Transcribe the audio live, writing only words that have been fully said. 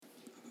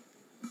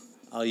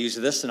I'll use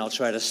this and I'll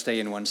try to stay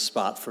in one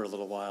spot for a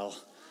little while.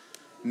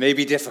 May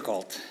be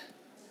difficult.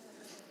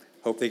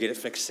 Hope they get it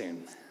fixed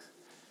soon.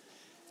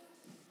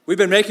 We've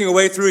been making our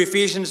way through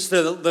Ephesians,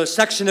 the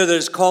section that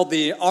is called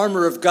the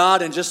armor of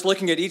God, and just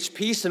looking at each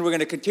piece, and we're going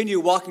to continue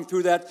walking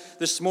through that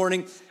this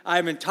morning.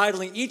 I'm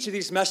entitling each of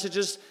these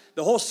messages.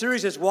 The whole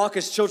series is Walk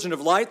as Children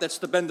of Light. That's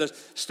been the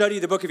study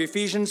of the book of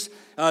Ephesians.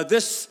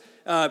 This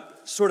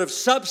sort of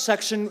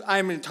subsection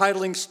I'm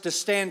entitling to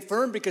Stand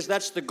Firm, because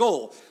that's the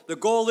goal. The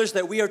goal is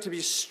that we are to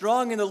be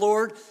strong in the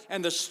Lord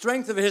and the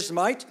strength of his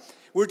might.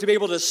 We're to be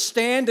able to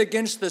stand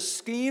against the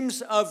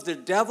schemes of the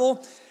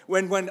devil.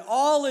 When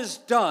all is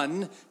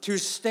done, to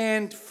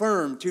stand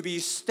firm, to be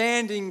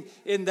standing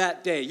in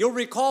that day. You'll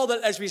recall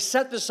that as we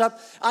set this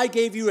up, I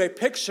gave you a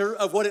picture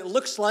of what it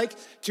looks like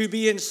to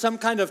be in some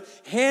kind of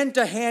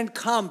hand-to-hand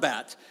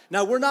combat.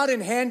 Now, we're not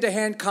in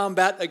hand-to-hand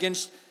combat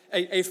against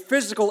a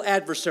physical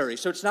adversary,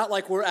 so it's not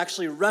like we're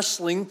actually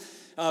wrestling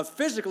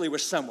physically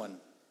with someone.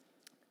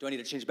 Do I need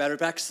to change battery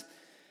packs?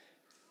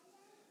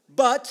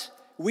 But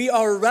we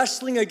are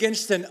wrestling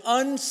against an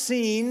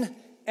unseen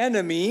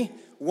enemy,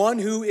 one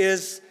who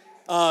has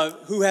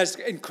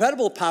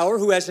incredible power,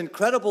 who has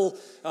incredible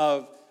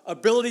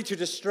ability to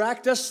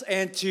distract us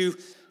and to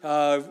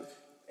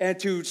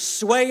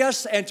sway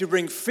us and to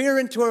bring fear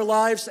into our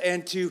lives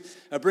and to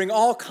bring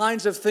all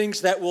kinds of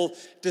things that will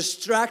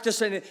distract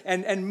us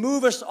and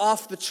move us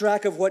off the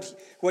track of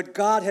what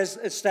God has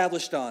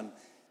established on.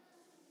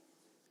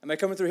 Am I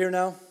coming through here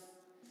now?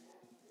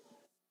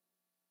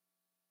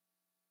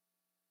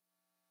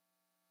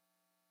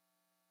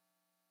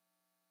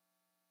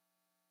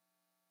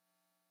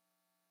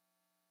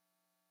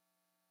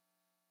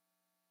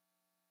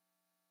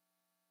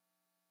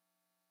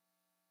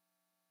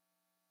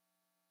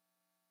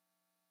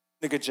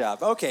 A good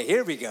job. Okay,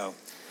 here we go.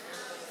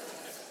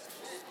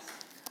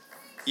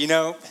 You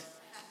know,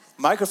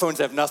 microphones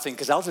have nothing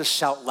because I'll just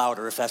shout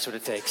louder if that's what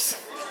it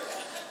takes.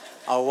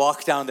 I'll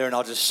walk down there and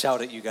I'll just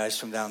shout at you guys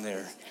from down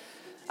there.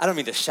 I don't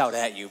mean to shout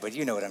at you, but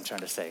you know what I'm trying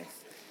to say.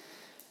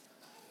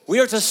 We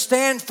are to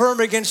stand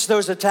firm against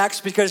those attacks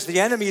because the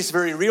enemy is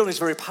very real and he's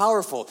very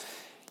powerful.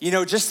 You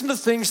know, just some of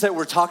the things that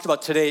were talked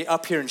about today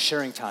up here in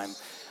sharing time,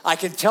 I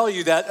can tell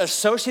you that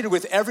associated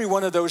with every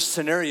one of those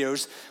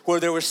scenarios where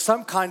there was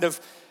some kind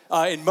of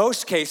in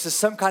most cases,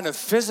 some kind of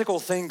physical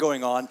thing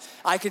going on,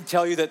 I can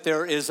tell you that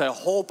there is a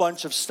whole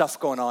bunch of stuff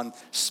going on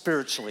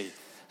spiritually.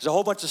 There's a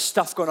whole bunch of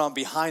stuff going on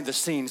behind the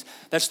scenes.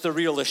 That's the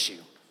real issue.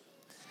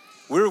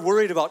 We're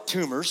worried about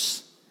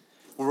tumors.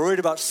 We're worried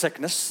about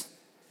sickness.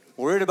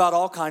 We're worried about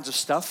all kinds of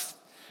stuff.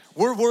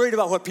 We're worried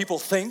about what people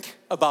think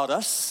about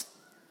us.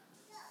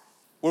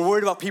 We're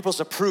worried about people's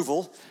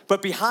approval.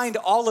 But behind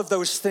all of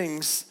those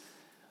things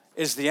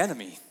is the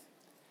enemy.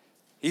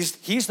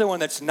 He's the one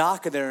that's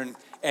knocking there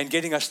and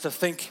getting us to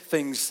think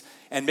things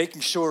and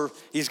making sure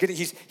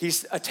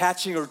he's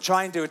attaching or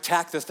trying to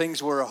attack the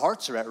things where our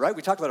hearts are at, right?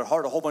 We talked about our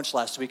heart a whole bunch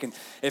last week, and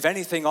if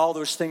anything, all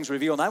those things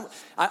reveal, and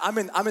I'm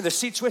in the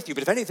seats with you,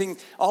 but if anything,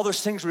 all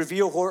those things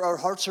reveal where our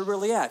hearts are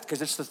really at,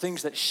 because it's the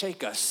things that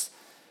shake us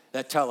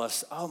that tell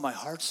us, oh, my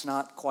heart's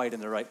not quite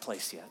in the right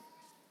place yet,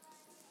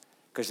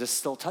 because this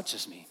still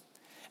touches me.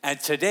 And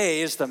today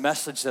is the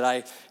message that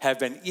I have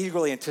been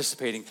eagerly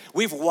anticipating.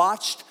 We've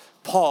watched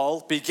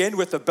Paul begin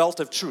with the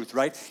belt of truth,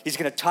 right? He's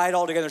going to tie it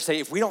all together and say,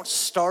 if we don't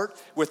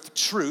start with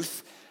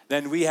truth,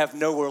 then we have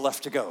nowhere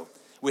left to go.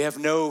 We have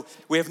no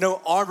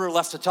armor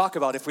left to talk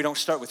about if we don't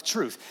start with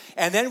truth.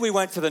 And then we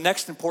went to the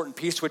next important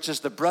piece, which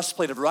is the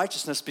breastplate of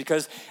righteousness,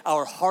 because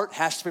our heart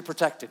has to be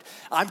protected.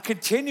 I'm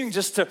continuing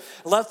just to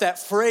let that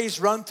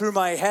phrase run through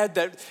my head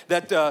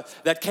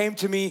that came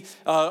to me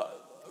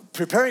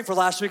preparing for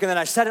last week, and then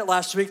I said it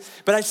last week,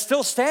 but I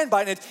still stand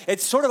by it.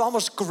 It's sort of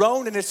almost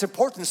grown in its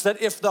importance that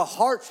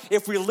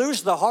if we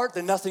lose the heart,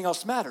 then nothing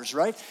else matters,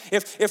 right?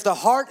 If the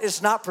heart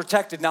is not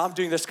protected, now I'm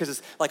doing this because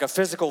it's like a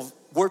physical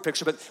word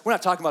picture, but we're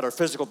not talking about our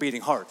physical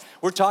beating heart.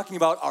 We're talking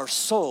about our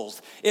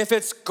souls. If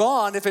it's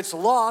gone, if it's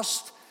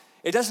lost,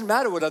 it doesn't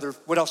matter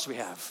what else we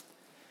have.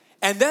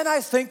 And then I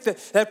think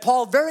that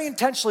Paul very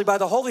intentionally, by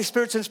the Holy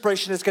Spirit's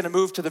inspiration, is going to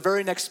move to the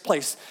very next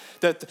place.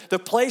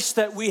 The place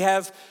that we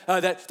have,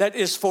 that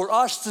is for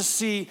us to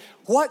see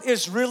what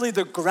is really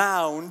the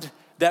ground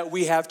that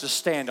we have to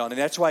stand on. And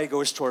that's why he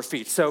goes to our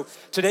feet. So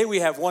today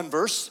we have one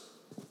verse.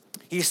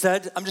 He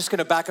said, I'm just going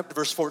to back up to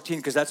verse 14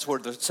 because that's where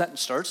the sentence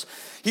starts.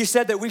 He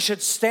said that we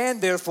should stand,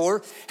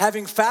 therefore,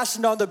 having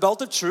fastened on the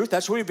belt of truth,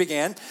 that's where we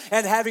began,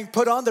 and having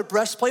put on the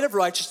breastplate of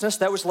righteousness,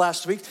 that was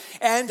last week,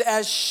 and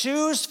as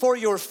shoes for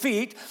your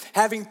feet,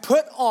 having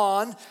put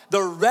on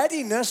the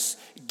readiness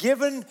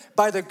given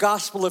by the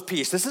gospel of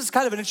peace. This is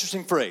kind of an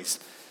interesting phrase.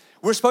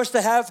 We're supposed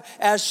to have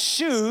as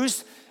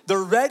shoes the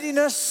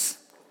readiness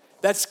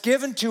that's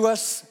given to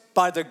us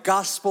by the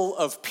gospel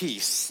of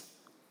peace.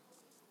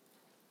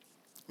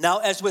 Now,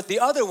 as with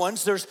the other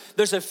ones,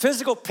 there's a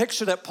physical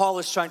picture that Paul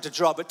is trying to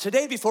draw. But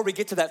today, before we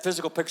get to that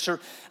physical picture,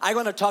 I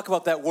want to talk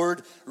about that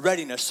word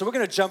readiness. So we're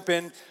going to jump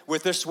in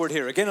with this word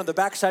here. Again, on the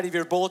back side of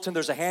your bulletin,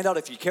 there's a handout.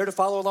 If you care to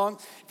follow along,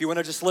 if you want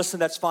to just listen,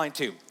 that's fine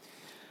too.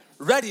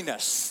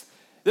 Readiness.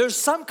 There's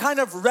some kind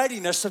of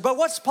readiness, but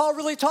what's Paul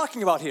really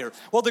talking about here?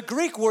 Well, the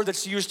Greek word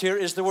that's used here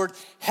is the word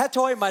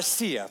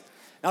hetoimasia.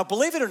 Now,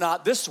 believe it or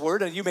not, this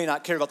word, and you may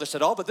not care about this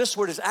at all, but this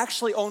word is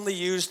actually only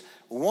used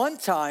one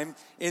time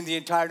in the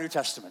entire New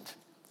Testament.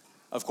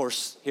 Of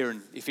course, here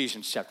in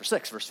Ephesians chapter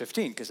 6, verse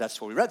 15, because that's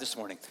what we read this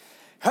morning.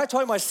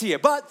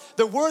 Hetoimasia, but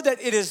the word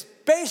that it is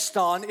based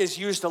on is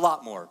used a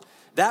lot more.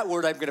 That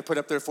word I'm going to put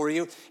up there for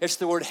you, it's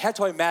the word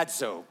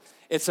hetoimazo.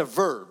 It's a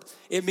verb.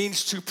 It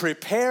means to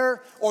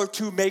prepare or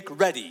to make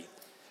ready.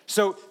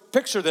 So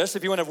picture this,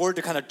 if you want a word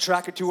to kind of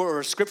track it to, or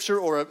a scripture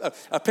or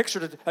a picture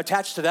to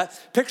attach to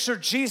that. Picture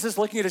Jesus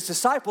looking at his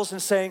disciples and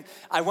saying,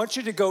 I want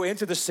you to go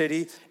into the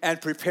city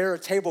and prepare a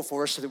table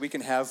for us so that we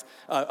can have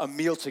a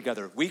meal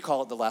together. We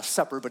call it the Last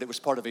Supper, but it was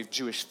part of a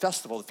Jewish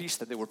festival, the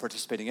feast that they were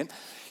participating in.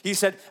 He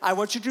said, I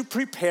want you to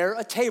prepare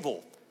a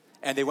table.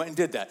 And they went and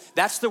did that.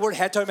 That's the word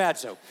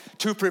hetoimazo,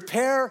 to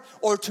prepare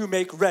or to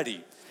make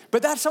ready.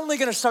 But that's only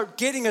going to start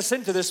getting us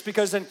into this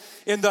because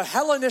in the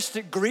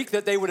Hellenistic Greek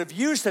that they would have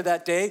used at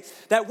that day,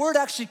 that word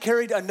actually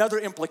carried another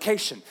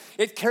implication.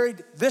 It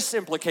carried this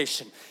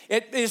implication.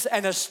 It is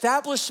an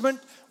establishment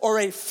or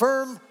a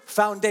firm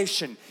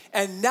foundation.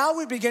 And now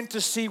we begin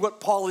to see what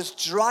Paul is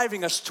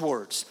driving us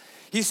towards.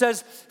 He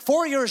says,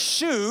 for your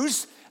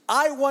shoes,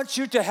 I want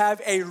you to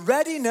have a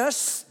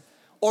readiness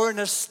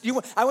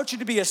I want you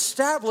to be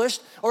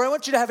established, or I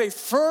want you to have a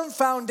firm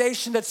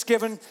foundation that's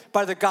given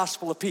by the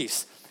gospel of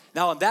peace.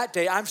 Now, on that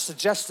day, I'm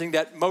suggesting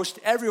that most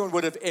everyone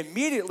would have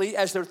immediately,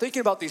 as they're thinking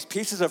about these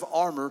pieces of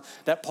armor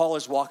that Paul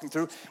is walking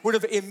through, would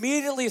have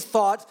immediately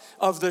thought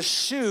of the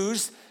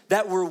shoes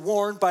that were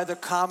worn by the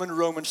common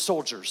Roman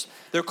soldiers.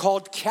 They're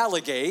called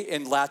caligae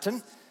in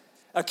Latin.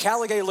 A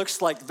caligae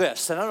looks like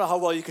this. And I don't know how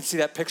well you can see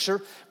that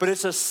picture, but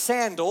it's a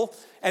sandal,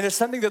 and it's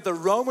something that the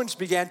Romans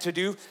began to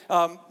do.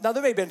 Now,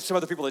 there may have been some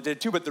other people that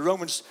did too, but the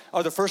Romans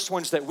are the first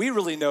ones that we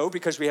really know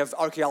because we have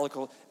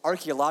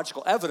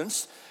archaeological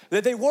evidence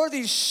that they wore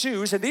these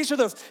shoes, and these are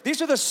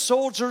the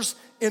soldiers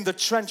in the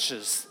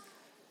trenches.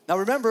 Now,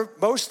 remember,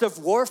 most of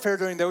warfare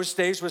during those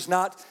days was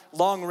not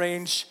long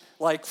range,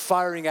 like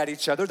firing at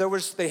each other.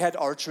 They had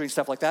archery and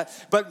stuff like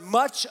that. But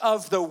much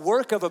of the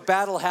work of a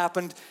battle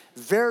happened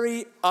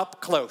very up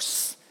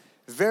close,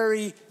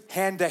 very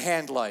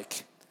hand-to-hand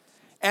like.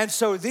 And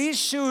so these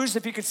shoes,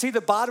 if you can see the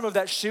bottom of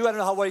that shoe, I don't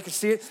know how well you can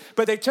see it,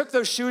 but they took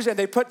those shoes and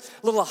they put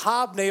little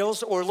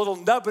hobnails or little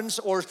nubbins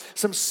or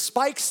some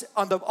spikes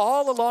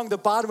all along the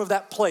bottom of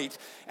that plate.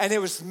 And it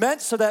was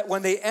meant so that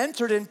when they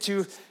entered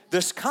into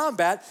this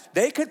combat,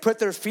 they could put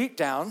their feet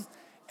down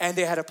and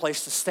they had a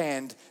place to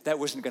stand that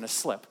wasn't going to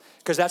slip.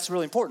 Because that's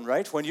really important,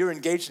 right? When you're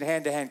engaged in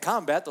hand-to-hand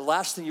combat, the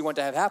last thing you want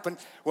to have happen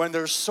when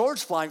there's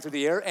swords flying through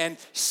the air and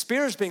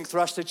spears being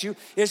thrust at you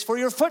is for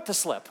your foot to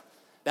slip.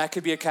 That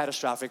could be a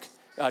catastrophic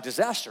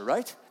disaster,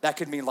 right? That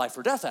could mean life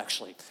or death,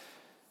 actually.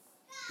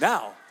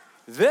 Now,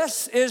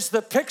 this is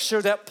the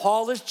picture that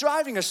Paul is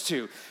driving us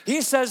to.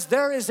 He says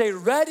there is a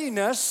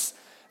readiness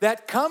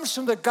that comes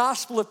from the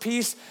gospel of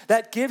peace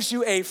that gives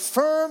you a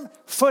firm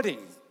footing.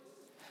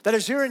 That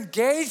as you're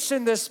engaged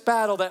in this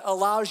battle, that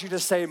allows you to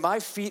say, my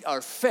feet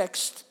are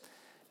fixed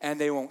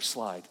and they won't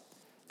slide.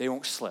 They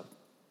won't slip.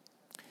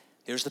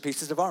 Here's the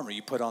pieces of armor.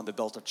 You put on the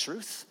belt of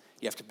truth.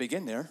 You have to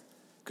begin there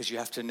because you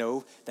have to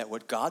know that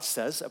what God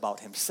says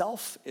about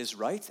himself is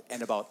right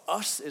and about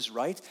us is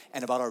right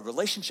and about our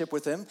relationship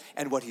with him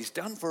and what he's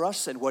done for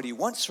us and what he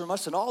wants from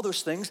us and all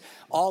those things,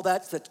 all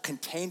that's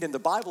contained in the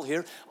Bible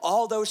here,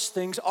 all those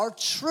things are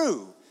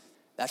true.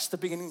 That's the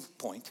beginning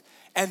point.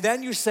 And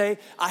then you say,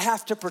 I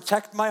have to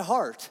protect my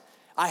heart.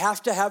 I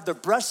have to have the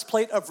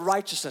breastplate of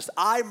righteousness.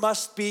 I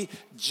must be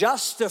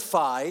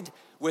justified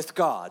with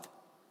God.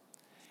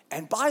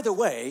 And by the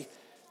way,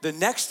 the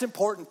next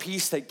important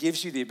piece that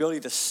gives you the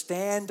ability to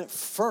stand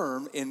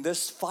firm in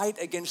this fight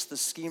against the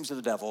schemes of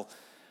the devil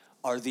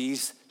are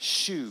these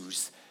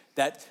shoes,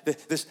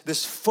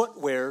 this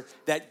footwear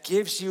that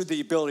gives you the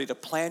ability to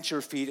plant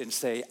your feet and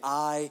say,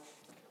 I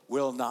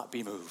will not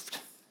be moved.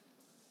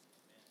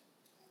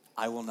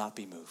 I will not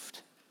be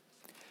moved.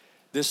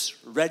 This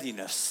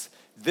readiness,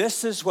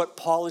 this is what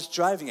Paul is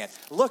driving at.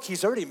 Look,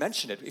 he's already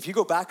mentioned it. If you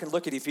go back and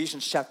look at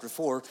Ephesians chapter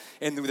 4,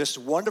 in this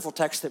wonderful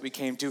text that we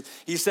came to,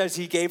 he says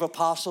he gave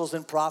apostles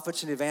and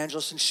prophets and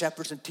evangelists and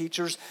shepherds and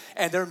teachers,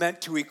 and they're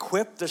meant to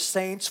equip the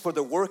saints for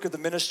the work of the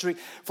ministry,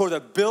 for the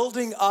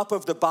building up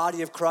of the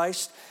body of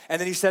Christ. And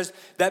then he says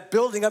that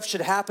building up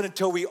should happen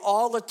until we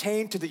all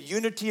attain to the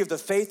unity of the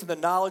faith and the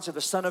knowledge of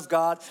the Son of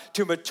God,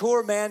 to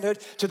mature manhood,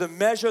 to the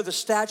measure of the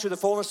stature of the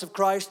fullness of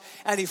Christ.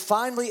 And he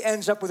finally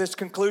ends up with this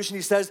conclusion.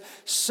 He says,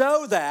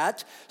 so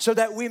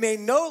that we may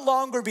no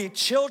longer be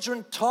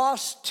children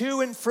tossed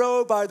to and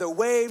fro by the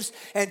waves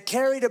and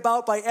carried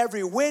about by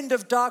every wind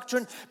of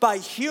doctrine, by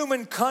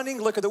human cunning.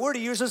 Look at the word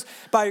he uses,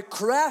 by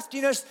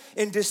craftiness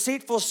in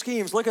deceitful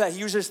schemes. Look at that. He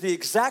uses the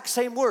exact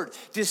same word.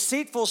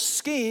 Deceitful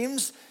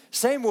schemes,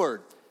 same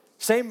word,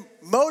 same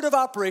mode of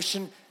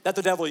operation that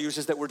the devil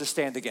uses that we're to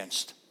stand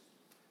against.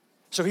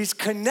 So he's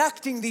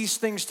connecting these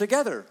things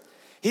together.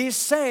 He's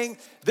saying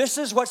this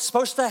is what's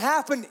supposed to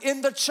happen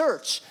in the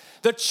church.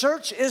 The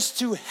church is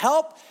to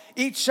help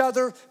each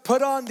other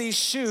put on these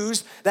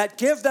shoes that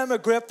give them a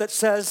grip that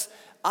says,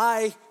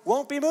 I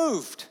won't be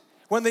moved.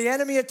 When the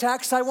enemy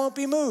attacks, I won't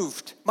be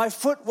moved. My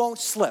foot won't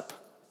slip.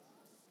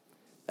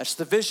 That's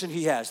the vision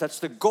he has. That's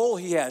the goal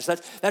he has.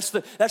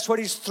 That's what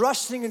he's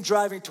thrusting and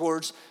driving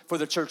towards for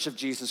the church of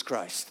Jesus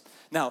Christ.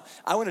 Now,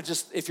 I want to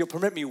just, if you'll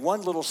permit me,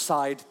 one little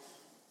side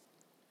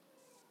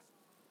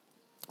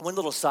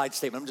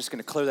statement. I'm just going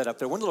to clear that up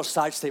there. One little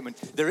side statement.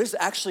 There is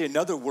actually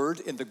another word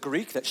in the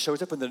Greek that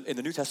shows up in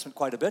the New Testament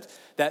quite a bit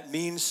that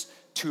means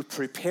to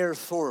prepare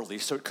thoroughly.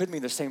 So it could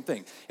mean the same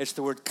thing. It's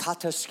the word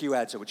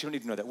kataskuadzo, which you don't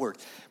need to know that word.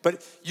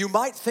 But you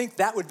might think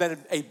that would be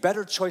a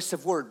better choice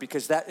of word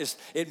because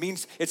it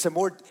means it's a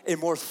more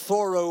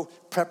thorough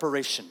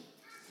preparation.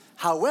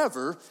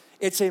 However,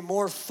 it's a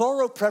more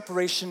thorough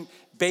preparation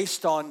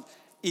based on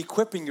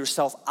equipping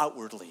yourself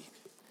outwardly.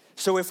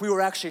 So if we were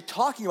actually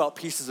talking about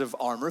pieces of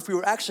armor, if we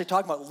were actually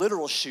talking about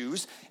literal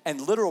shoes and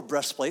literal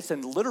breastplates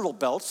and literal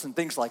belts and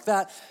things like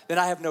that, then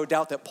I have no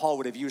doubt that Paul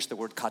would have used the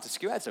word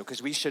kataskuadzo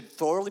because we should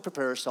thoroughly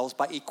prepare ourselves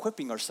by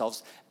equipping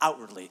ourselves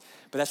outwardly.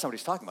 But that's not what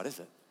he's talking about, is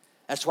it?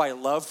 That's why I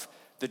love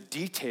the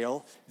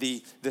detail,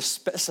 the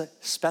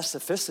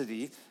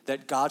specificity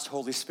that God's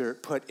Holy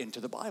Spirit put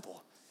into the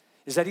Bible.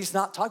 Is that he's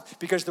not talking,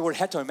 because the word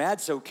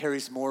hetoimadzo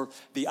carries more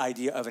the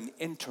idea of an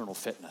internal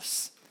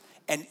fitness,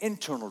 an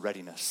internal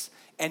readiness,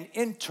 an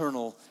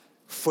internal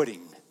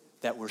footing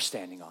that we're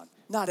standing on,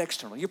 not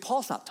external.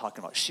 Paul's not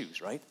talking about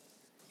shoes, right?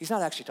 He's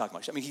not actually talking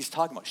about shoes. I mean, he's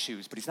talking about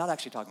shoes, but he's not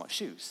actually talking about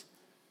shoes.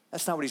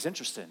 That's not what he's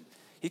interested in.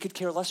 He could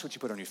care less what you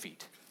put on your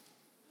feet.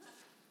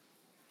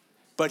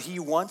 But he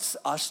wants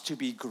us to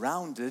be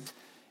grounded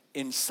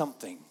in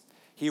something.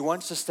 He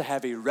wants us to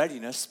have a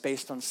readiness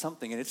based on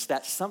something, and it's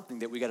that something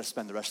that we got to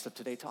spend the rest of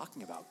today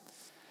talking about.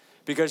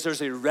 Because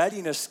there's a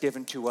readiness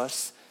given to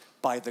us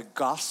by the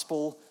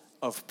gospel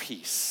of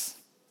peace.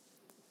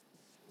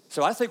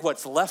 So I think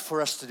what's left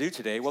for us to do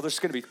today, well, there's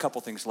going to be a couple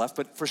things left,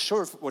 but for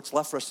sure what's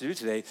left for us to do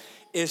today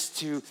is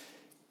to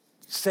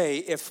say,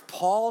 if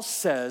Paul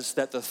says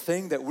that the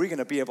thing that we're going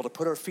to be able to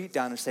put our feet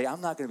down and say,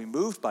 I'm not going to be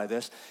moved by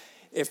this,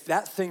 if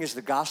that thing is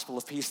the gospel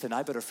of peace, then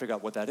I better figure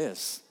out what that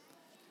is.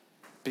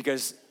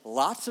 Because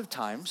lots of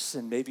times,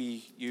 and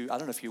maybe I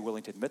don't know if you're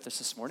willing to admit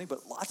this morning,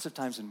 but lots of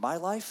times in my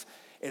life,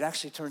 it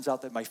actually turns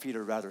out that my feet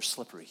are rather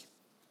slippery,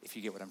 if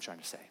you get what I'm trying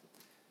to say.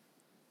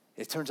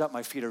 It turns out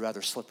my feet are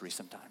rather slippery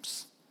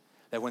sometimes.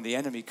 That when the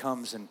enemy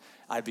comes and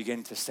I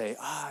begin to say,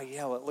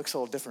 well, it looks a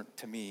little different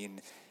to me.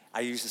 And I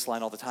use this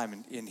line all the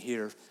time in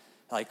here.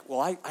 Like, well,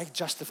 I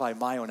justify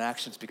my own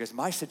actions because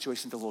my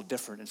situation's a little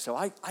different. And so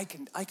I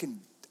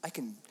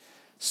can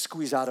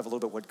squeeze out of a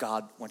little bit what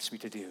God wants me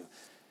to do.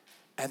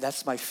 And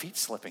that's my feet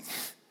slipping.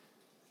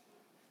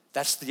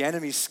 That's the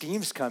enemy's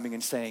schemes coming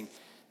and saying,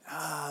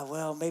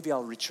 well, maybe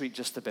I'll retreat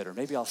just a bit, or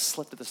maybe I'll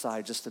slip to the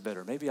side just a bit,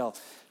 or maybe I'll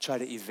try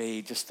to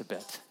evade just a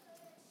bit.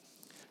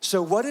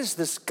 So what is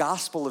this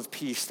gospel of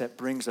peace that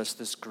brings us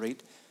this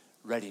great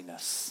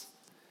readiness?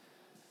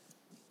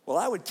 Well,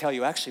 I would tell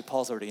you, actually,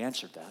 Paul's already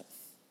answered that.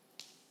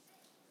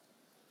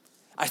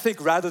 I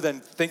think rather than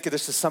think of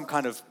this as some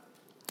kind of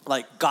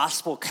like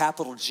gospel,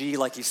 capital G,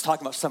 like he's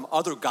talking about some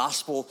other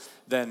gospel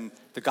than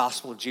the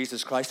gospel of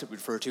Jesus Christ that we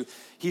refer to,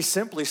 he's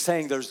simply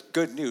saying there's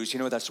good news. You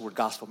know what that's the word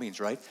gospel means,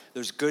 right?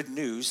 There's good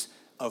news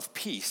of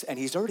peace. And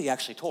he's already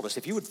actually told us.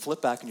 If you would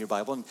flip back in your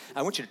Bible, and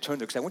I want you to turn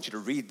there because I want you to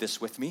read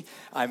this with me.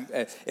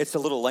 It's a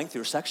little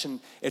lengthier section.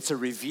 It's a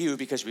review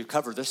because we've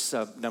covered this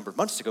a number of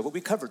months ago, but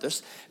we covered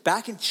this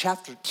back in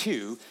chapter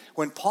 2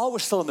 when Paul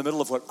was still in the middle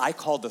of what I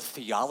call the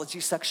theology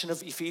section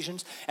of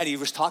Ephesians, and he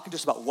was talking to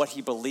us about what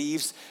he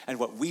believes and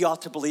what we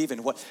ought to believe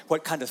and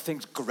what kind of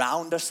things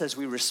ground us as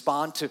we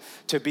respond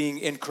to being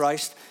in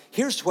Christ.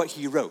 Here's what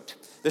he wrote.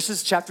 This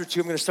is chapter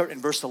 2. I'm going to start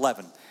in verse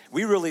 11.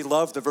 We really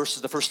love the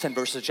first 10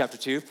 verses of chapter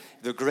 2.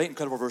 They're great,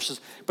 incredible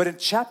verses. But in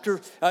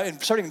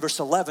starting in verse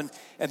 11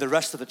 and the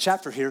rest of the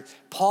chapter here,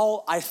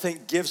 Paul, I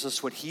think, gives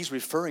us what he's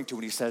referring to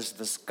when he says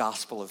this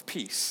gospel of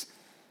peace.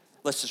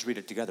 Let's just read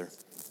it together.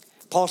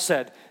 Paul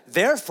said,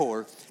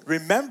 therefore,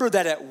 remember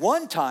that at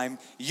one time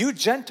you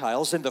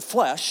Gentiles in the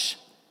flesh,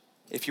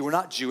 if you were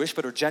not Jewish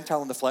but are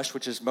Gentile in the flesh,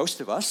 which is most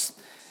of us,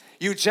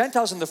 you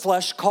Gentiles in the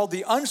flesh, called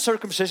the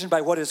uncircumcision by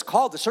what is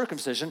called the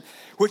circumcision,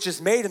 which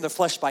is made in the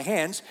flesh by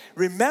hands.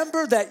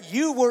 Remember that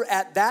you were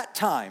at that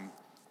time,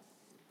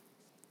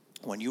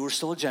 when you were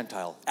still a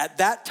Gentile, at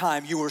that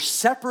time you were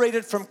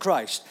separated from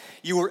Christ.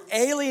 You were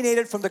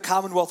alienated from the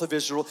commonwealth of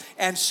Israel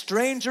and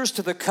strangers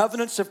to the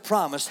covenants of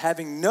promise,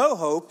 having no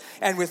hope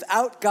and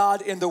without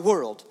God in the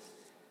world.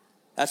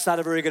 That's not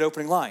a very good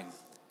opening line.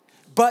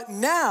 But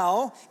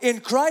now,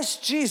 in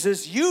Christ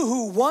Jesus, you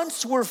who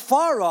once were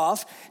far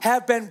off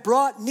have been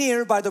brought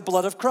near by the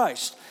blood of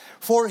Christ.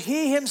 For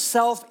he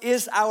himself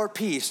is our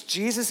peace.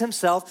 Jesus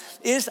himself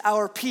is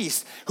our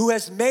peace, who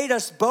has made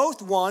us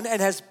both one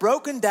and has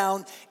broken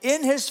down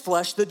in his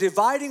flesh the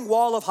dividing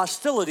wall of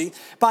hostility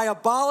by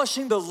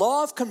abolishing the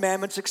law of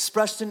commandments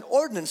expressed in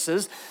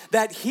ordinances,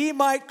 that he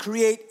might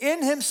create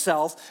in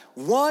himself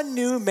one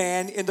new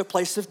man in the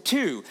place of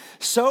two,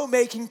 so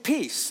making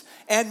peace,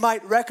 and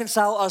might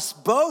reconcile us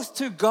both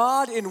to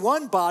God in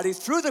one body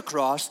through the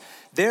cross,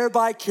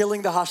 thereby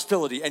killing the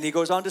hostility. And he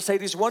goes on to say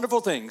these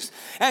wonderful things.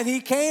 And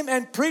he came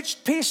and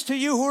preached peace to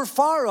you who were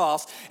far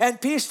off, and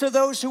peace to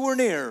those who were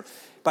near.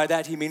 By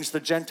that he means the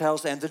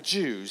Gentiles and the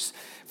Jews.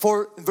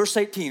 For, verse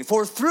 18,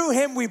 for through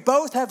him we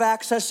both have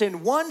access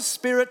in one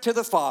Spirit to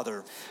the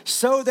Father.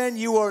 So then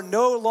you are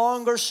no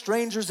longer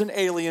strangers and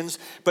aliens,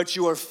 but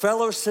you are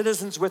fellow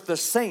citizens with the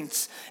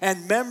saints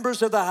and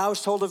members of the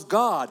household of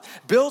God,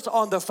 built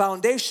on the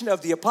foundation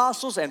of the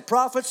apostles and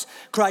prophets,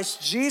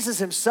 Christ Jesus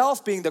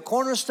himself being the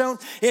cornerstone,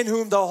 in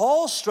whom the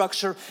whole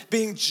structure,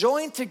 being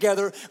joined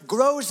together,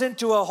 grows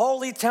into a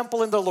holy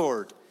temple in the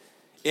Lord.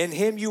 In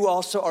him you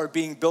also are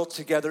being built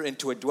together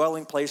into a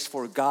dwelling place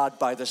for God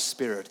by the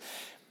Spirit.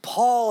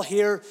 Paul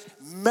here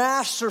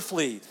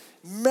masterfully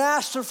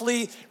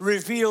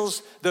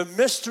reveals the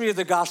mystery of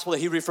the gospel that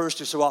he refers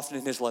to so often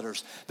in his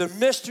letters. The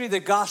mystery of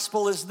the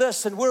gospel is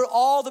this, and we're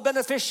all the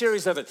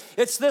beneficiaries of it.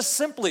 It's this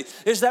simply,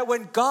 is that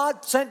when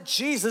God sent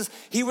Jesus,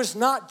 he was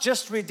not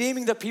just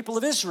redeeming the people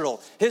of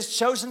Israel, his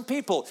chosen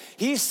people.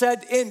 He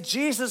said in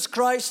Jesus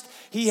Christ,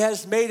 he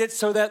has made it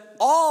so that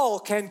all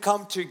can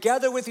come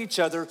together with each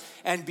other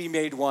and be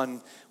made one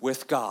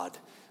with God.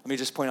 Let me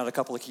just point out a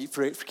couple of key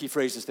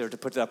phrases there to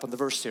put it up on the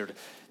verse here.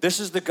 This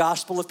is the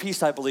gospel of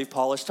peace, I believe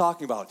Paul is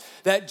talking about.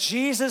 That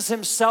Jesus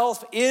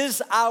himself is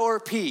our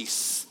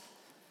peace.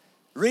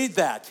 Read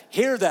that,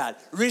 hear that,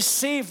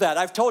 receive that.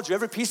 I've told you,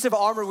 every piece of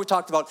armor we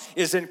talked about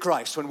is in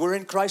Christ. When we're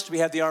in Christ, we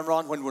have the armor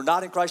on. When we're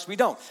not in Christ, we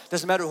don't.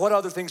 Doesn't matter what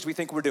other things we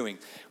think we're doing.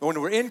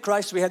 When we're in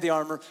Christ, we have the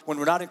armor. When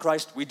we're not in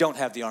Christ, we don't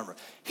have the armor.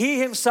 He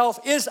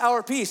himself is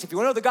our peace. If you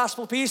want to know the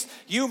gospel of peace,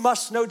 you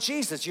must know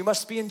Jesus. You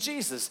must be in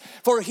Jesus.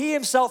 For he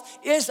himself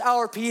is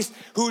our peace,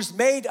 who's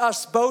made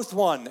us both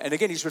one. And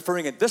again, he's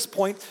referring at this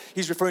point,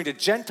 he's referring to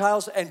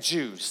Gentiles and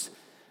Jews.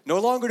 No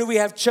longer do we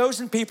have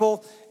chosen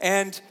people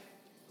and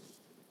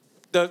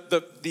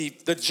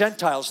the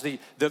Gentiles,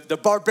 the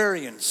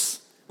barbarians.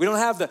 We don't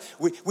have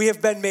we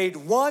have been made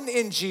one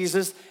in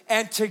Jesus,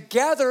 and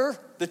together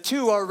the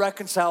two are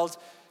reconciled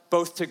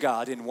both to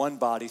God in one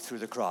body through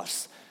the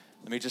cross.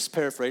 Let me just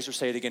paraphrase or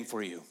say it again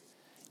for you.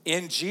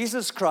 In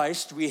Jesus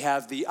Christ, we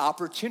have the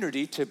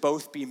opportunity to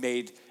both be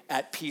made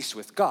at peace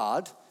with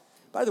God.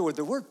 By the way,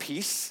 the word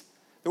peace,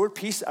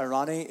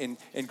 irene,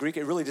 in Greek,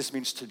 it really just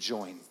means to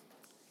join.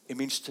 It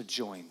means to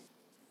join.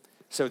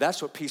 So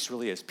that's what peace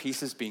really is.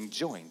 Peace is being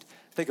joined.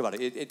 Think about it.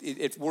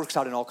 It works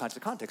out in all kinds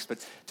of contexts, but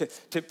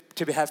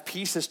to have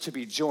peace is to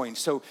be joined.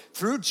 So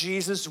through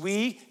Jesus,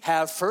 we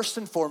have first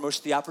and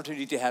foremost the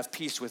opportunity to have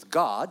peace with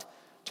God,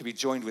 to be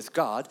joined with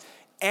God,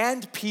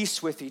 and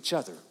peace with each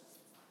other.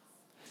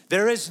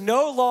 There is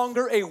no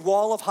longer a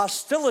wall of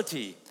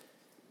hostility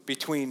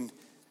between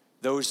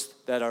those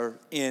that are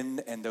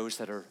in and those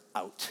that are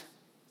out.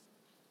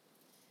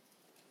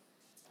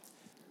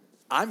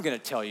 I'm going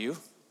to tell you,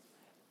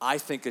 I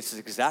think this is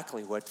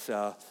exactly what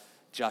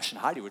Josh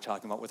and Heidi were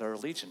talking about with our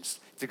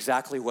allegiance. It's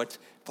exactly what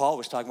Paul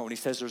was talking about when he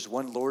says there's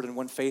one Lord and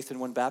one faith and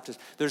one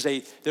baptism. There's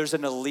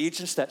an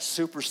allegiance that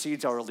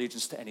supersedes our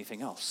allegiance to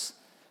anything else,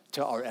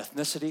 to our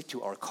ethnicity,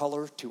 to our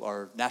color, to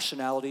our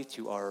nationality,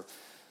 to our,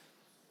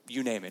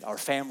 you name it, our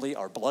family,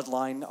 our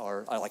bloodline,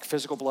 our like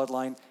physical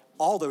bloodline,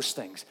 all those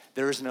things.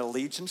 There is an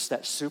allegiance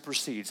that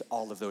supersedes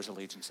all of those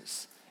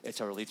allegiances. It's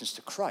our allegiance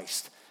to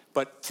Christ.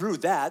 But through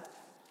that,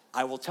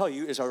 I will tell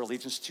you, is our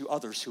allegiance to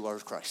others who are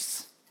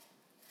Christ's.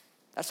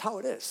 That's how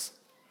it is.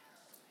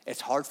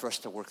 It's hard for us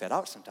to work that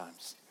out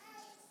sometimes,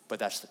 but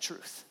that's the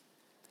truth.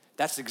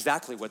 That's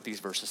exactly what these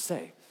verses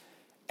say.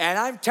 And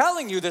I'm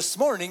telling you this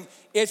morning,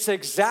 it's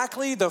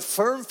exactly the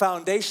firm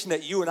foundation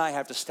that you and I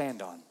have to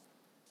stand on.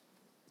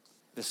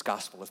 This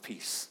gospel of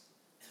peace.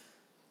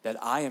 That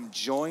I am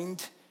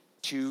joined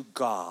to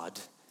God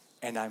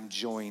and I'm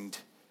joined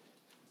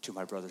to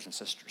my brothers and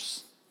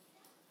sisters.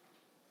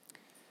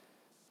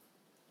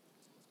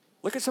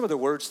 Look at some of the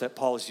words that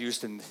Paul has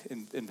used in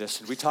this.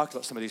 And we talked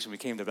about some of these when we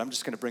came to it, but I'm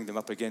just going to bring them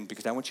up again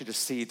because I want you to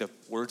see the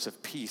words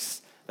of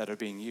peace that are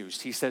being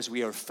used. He says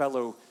we are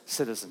fellow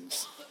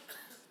citizens.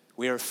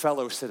 We are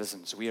fellow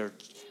citizens. We are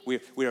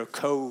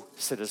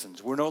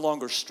co-citizens. We're no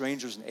longer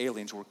strangers and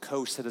aliens. We're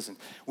co-citizens.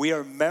 We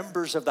are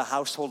members of the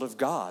household of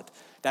God.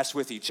 That's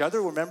with each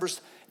other, we're members,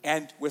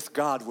 and with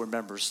God, we're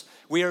members.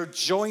 We are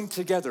joined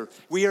together.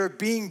 We are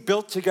being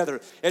built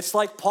together. It's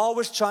like Paul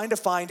was trying to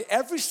find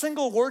every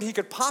single word he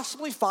could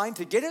possibly find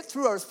to get it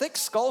through our thick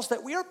skulls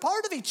that we are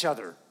part of each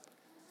other.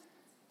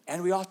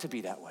 And we ought to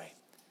be that way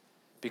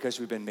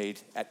because we've been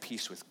made at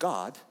peace with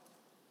God,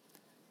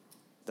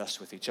 thus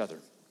with each other.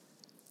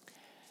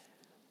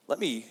 Let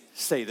me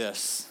say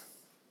this,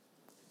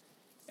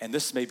 and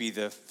this may be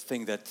the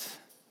thing that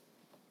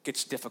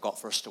gets difficult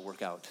for us to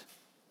work out.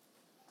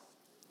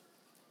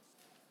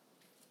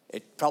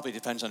 It probably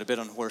depends on a bit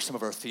on where some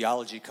of our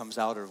theology comes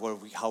out or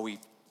how we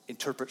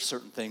interpret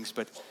certain things.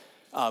 But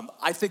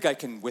I think I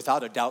can,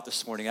 without a doubt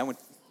this morning, I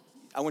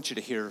want you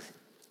to hear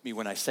me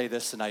when I say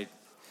this, and I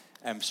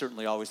am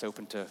certainly always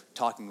open to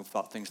talking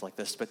about things like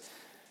this. But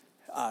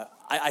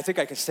I think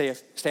I can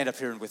stand up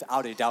here and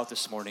without a doubt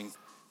this morning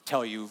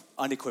tell you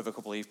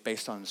unequivocally,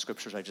 based on the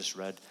scriptures I just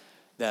read,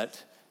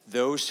 that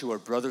those who are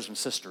brothers and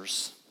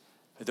sisters,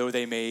 though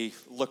they may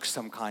look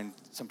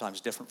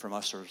sometimes different from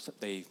us, or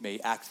they may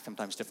act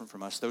sometimes different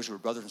from us, those who are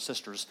brothers and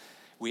sisters,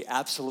 we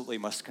absolutely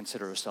must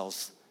consider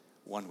ourselves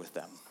one with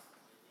them.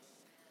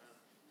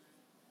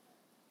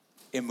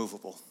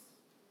 Immovable.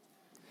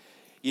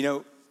 You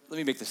know, let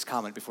me make this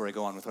comment before I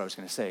go on with what I was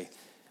going to say.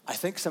 I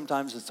think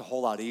sometimes it's a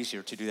whole lot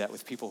easier to do that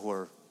with people who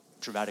are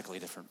dramatically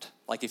different.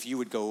 Like if you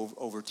would go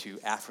over to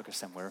Africa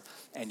somewhere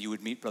and you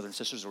would meet brothers and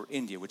sisters, or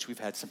India, which we've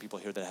had some people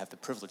here that have the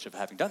privilege of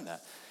having done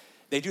that.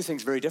 They do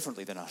things very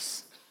differently than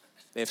us.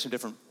 They have some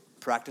different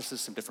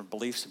practices, some different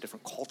beliefs, some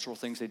different cultural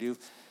things they do.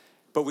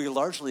 But we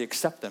largely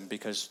accept them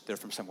because they're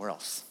from somewhere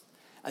else.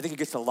 I think it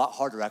gets a lot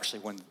harder actually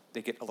when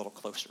they get a little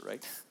closer,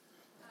 right?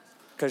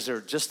 Because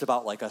they're just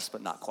about like us,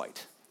 but not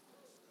quite.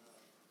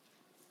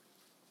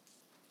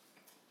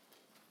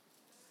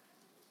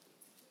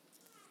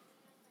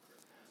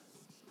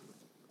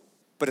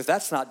 But if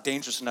that's not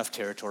dangerous enough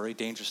territory,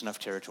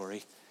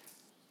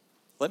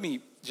 let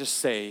me just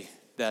say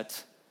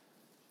that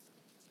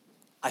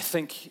I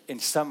think in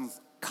some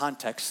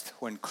context,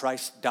 when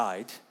Christ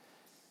died,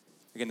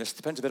 again, this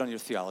depends a bit on your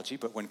theology,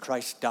 but when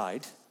Christ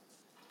died,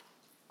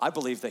 I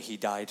believe that he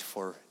died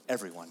for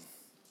everyone.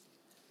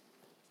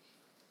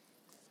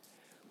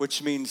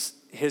 Which means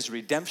his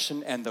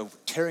redemption and the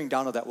tearing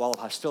down of that wall of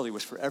hostility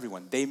was for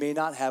everyone. They may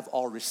not have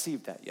all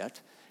received that yet.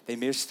 They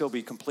may still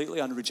be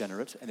completely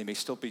unregenerate, and they may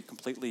still be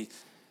completely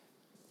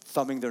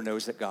thumbing their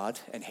nose at God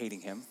and hating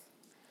him.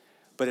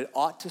 But it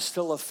ought to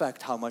still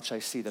affect how much I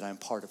see that I'm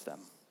part of them.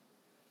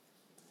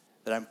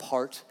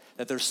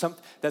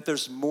 That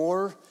there's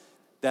more,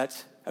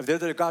 that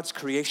they're God's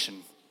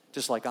creation,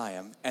 just like I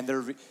am,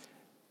 and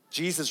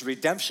Jesus'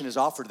 redemption is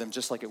offered to them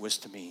just like it was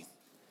to me.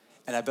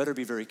 And I better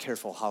be very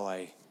careful how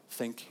I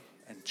think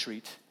and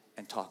treat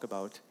and talk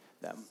about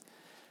them.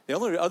 The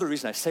only other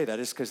reason I say that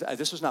is because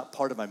this was not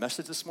part of my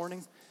message this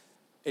morning.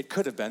 It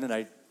could have been,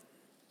 and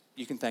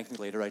you can thank me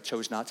later. I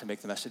chose not to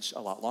make the message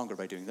a lot longer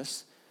by doing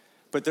this.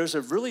 But there's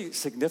a really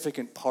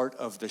significant part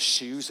of the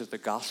shoes of the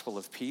gospel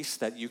of peace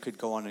that you could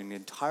go on an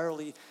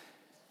entirely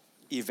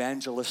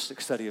evangelistic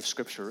study of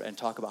Scripture and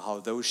talk about how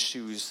those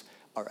shoes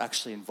are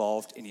actually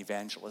involved in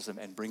evangelism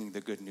and bringing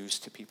the good news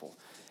to people.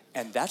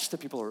 And that's the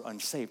people who are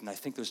unsaved. And I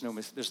think it's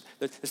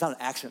not an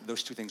accident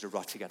those two things are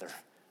brought together,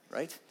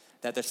 right?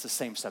 That's the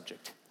same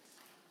subject.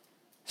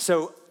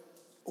 So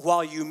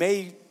while you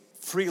may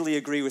freely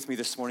agree with me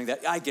this morning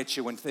that I get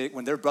you,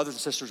 when they're brothers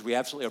and sisters, we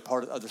absolutely are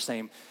part of the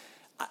same.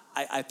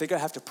 I think I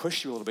have to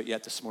push you a little bit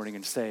yet this morning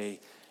and say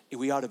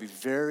we ought to be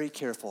very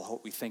careful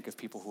what we think of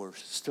people who are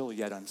still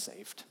yet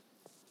unsaved.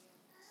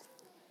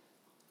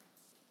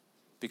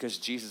 Because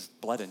Jesus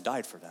bled and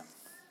died for them,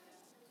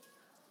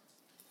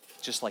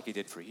 just like he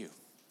did for you.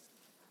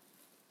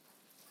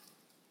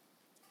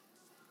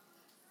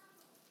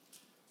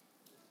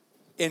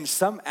 In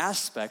some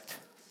aspect,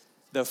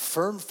 the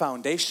firm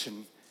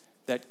foundation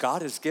that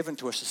God has given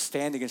to us to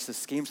stand against the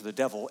schemes of the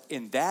devil,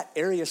 in that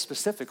area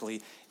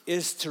specifically,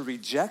 is to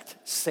reject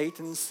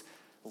Satan's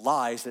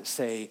lies that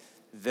say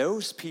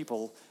those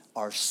people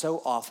are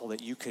so awful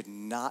that you could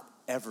not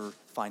ever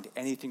find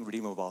anything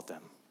redeemable about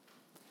them.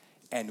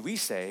 And we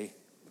say,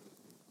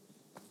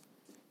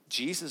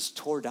 Jesus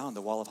tore down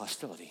the wall of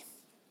hostility.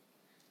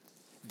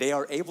 They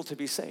are able to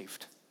be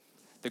saved.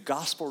 The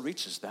gospel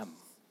reaches them.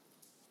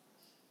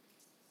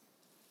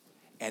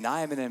 And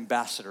I am an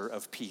ambassador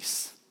of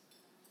peace.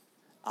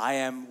 I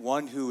am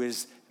one who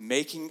is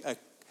making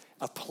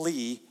a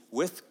plea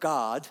with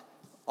God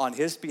on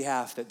his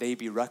behalf that they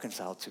be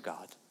reconciled to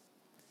God.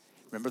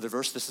 Remember the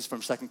verse, this is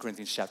from 2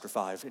 Corinthians chapter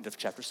 5 into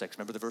chapter 6.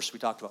 Remember the verse we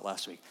talked about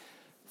last week.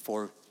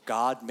 For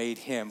God made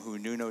him who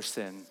knew no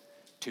sin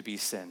to be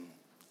sin,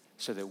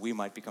 so that we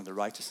might become the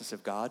righteousness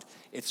of God.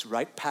 It's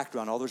right packed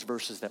around all those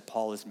verses that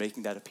Paul is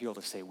making that appeal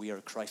to say we are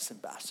Christ's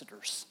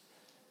ambassadors.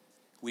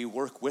 We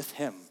work with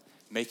him,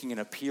 making an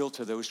appeal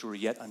to those who are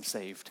yet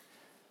unsaved,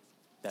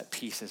 that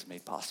peace is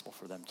made possible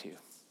for them too.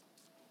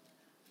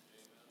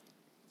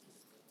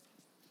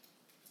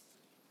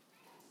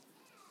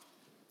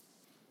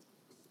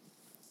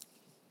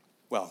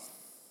 Well,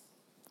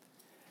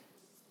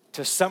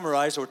 to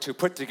summarize or to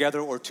put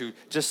together or to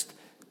just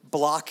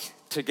block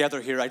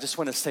together here, I just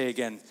want to say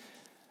again,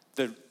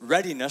 the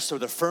readiness or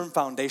the firm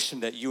foundation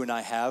that you and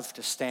I have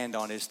to stand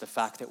on is the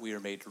fact that we are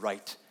made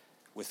right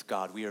with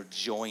God. We are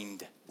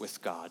joined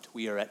with God.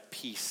 We are at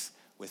peace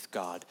with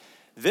God.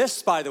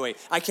 This, by the way,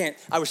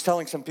 I was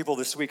telling some people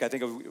this week, I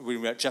think we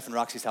were at Jeff and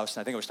Roxy's house,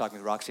 and I think I was talking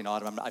with Roxy and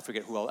Autumn, I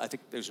forget who else, I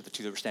think those were the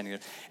two that were standing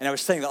there. And I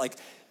was saying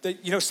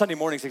that Sunday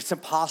mornings, it's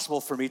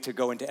impossible for me to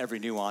go into every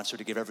nuance or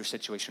to give every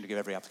situation, to give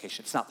every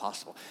application. It's not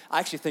possible. I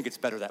actually think it's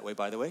better that way,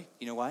 by the way.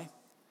 You know why?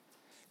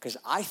 Because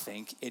I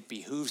think it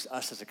behooves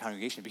us as a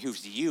congregation, it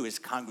behooves you as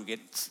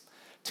congregants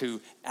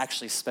to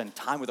actually spend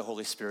time with the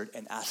Holy Spirit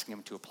and asking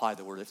him to apply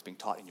the word that's being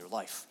taught in your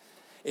life.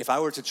 If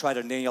I were to try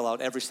to nail out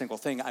every single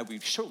thing, I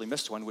would surely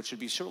miss one, which would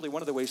be surely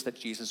one of the ways that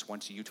Jesus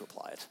wants you to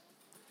apply it.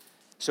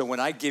 So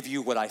when I give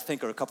you what I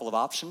think are a couple of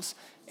options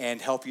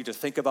and help you to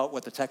think about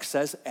what the text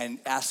says and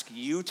ask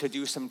you to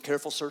do some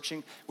careful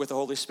searching with the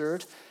Holy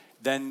Spirit,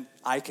 then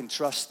I can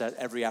trust that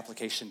every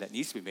application that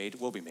needs to be made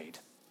will be made.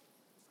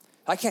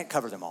 I can't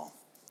cover them all.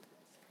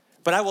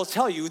 But I will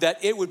tell you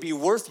that it would be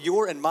worth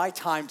your and my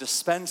time to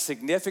spend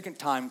significant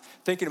time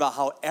thinking about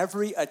how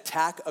every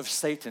attack of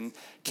Satan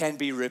can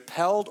be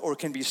repelled or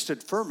can be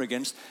stood firm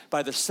against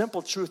by the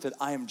simple truth that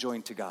I am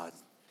joined to God.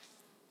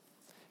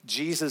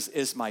 Jesus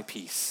is my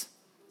peace.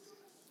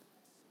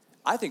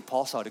 I think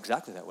Paul saw it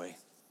exactly that way.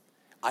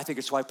 I think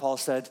it's why Paul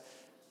said,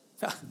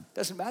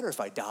 doesn't matter if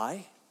I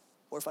die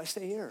or if I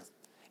stay here.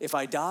 If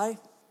I die,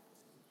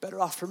 better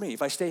off for me.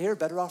 If I stay here,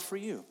 better off for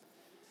you.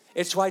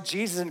 It's why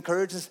Jesus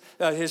encourages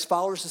his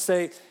followers to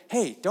say,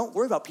 hey, don't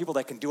worry about people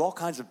that can do all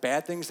kinds of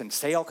bad things and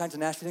say all kinds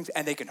of nasty things,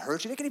 and they can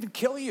hurt you. They can even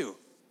kill you.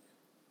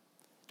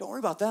 Don't worry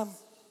about them.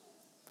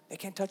 They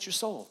can't touch your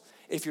soul.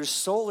 If your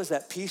soul is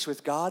at peace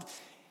with God,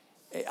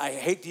 I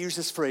hate to use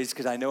this phrase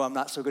because I know I'm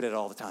not so good at it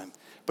all the time,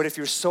 but if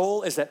your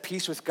soul is at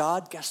peace with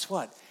God, guess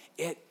what?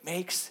 It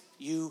makes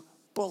you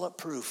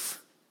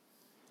bulletproof.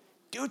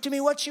 Do to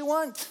me what you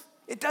want.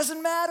 It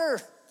doesn't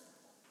matter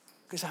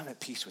because I'm at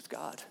peace with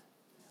God.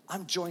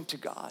 I'm joined to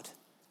God.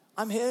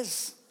 I'm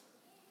his.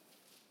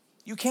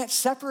 You can't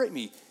separate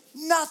me.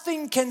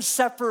 Nothing can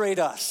separate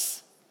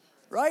us,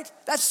 right?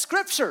 That's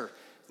scripture.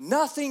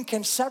 Nothing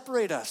can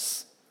separate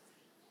us.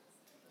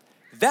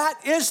 That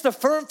is the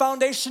firm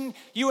foundation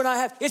you and I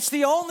have. It's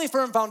the only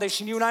firm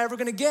foundation you and I are ever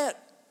going to get.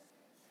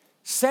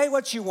 Say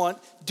what you want,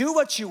 do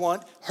what you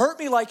want, hurt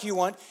me like you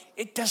want.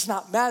 It does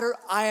not matter.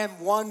 I am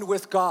one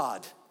with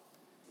God.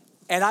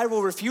 And I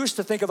will refuse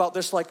to think about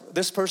this like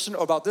this person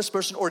or about this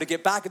person or to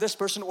get back at this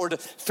person or to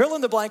fill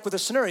in the blank with a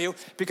scenario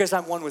because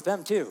I'm one with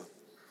them too.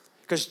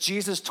 Because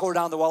Jesus tore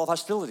down the wall of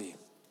hostility.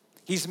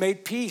 He's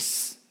made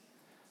peace.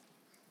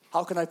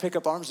 How can I pick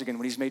up arms again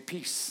when he's made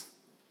peace?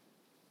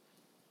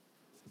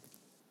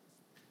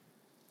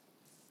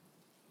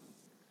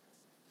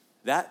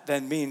 That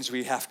then means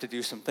we have to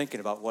do some thinking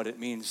about what it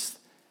means.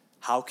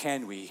 How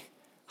can we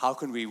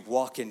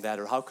walk in that,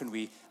 or how can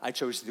we, I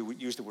chose to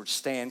use the word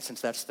stand since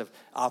that's the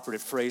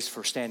operative phrase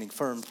for standing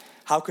firm.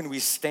 How can we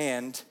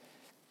stand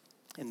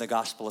in the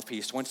gospel of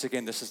peace? Once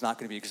again, this is not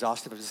going to be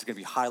exhaustive. This is going to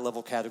be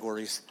high-level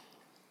categories.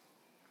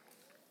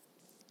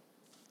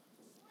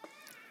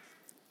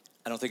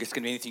 I don't think it's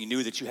going to be anything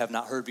new that you have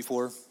not heard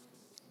before.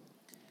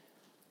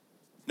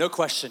 No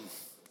question,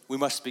 we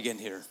must begin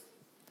here.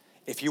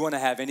 If you want to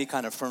have any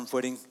kind of firm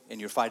footing in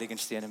your fight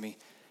against the enemy,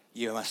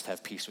 you must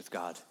have peace with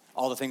God.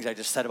 All the things I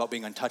just said about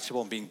being untouchable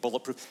and being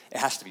bulletproof, it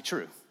has to be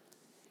true.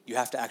 You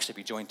have to actually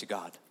be joined to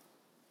God.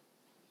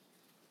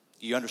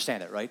 You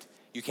understand it, right?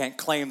 You can't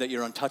claim that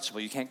you're untouchable.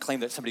 You can't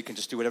claim that somebody can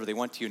just do whatever they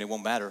want to you and it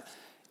won't matter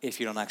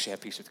if you don't actually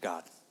have peace with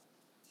God.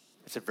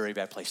 It's a very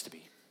bad place to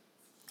be.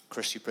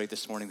 Chris, you prayed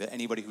this morning that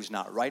anybody who's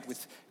not right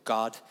with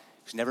God,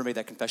 who's never made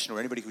that confession, or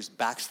anybody who's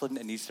backslidden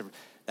and needs to,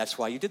 that's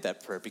why you did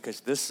that prayer, because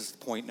this is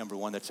point number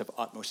one that's of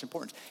utmost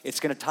importance. It's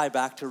going to tie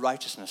back to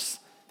righteousness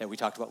that we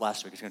talked about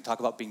last week. It's going to talk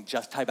about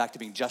tie back to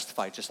being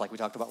justified, just like we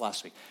talked about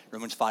last week.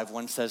 Romans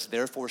 5:1 says,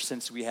 therefore,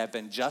 since we have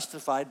been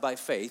justified by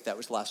faith, that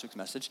was last week's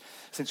message,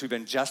 since we've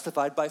been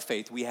justified by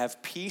faith, we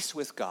have peace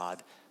with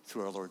God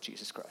through our Lord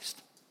Jesus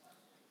Christ.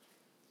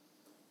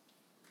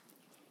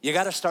 You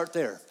got to start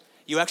there.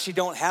 You actually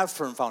don't have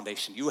firm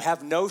foundation. You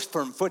have no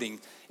firm footing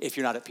if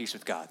you're not at peace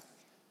with God,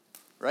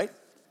 right?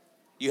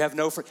 You have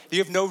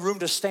no room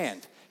to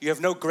stand. You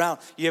have no ground.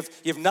 You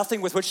have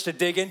nothing with which to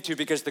dig into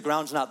because the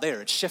ground's not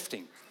there. It's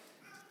shifting.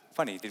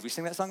 Funny, did we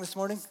sing that song this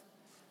morning?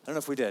 I don't know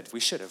if we did. We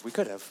should have. We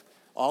could have.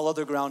 All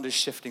other ground is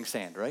shifting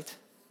sand, right?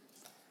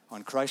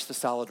 On Christ the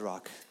solid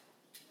rock.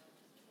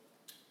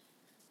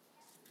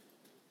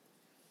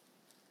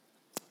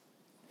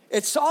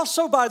 It's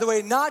also, by the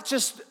way, not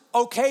just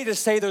okay to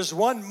say there's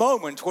one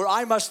moment where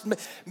I must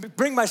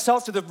bring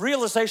myself to the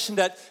realization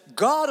that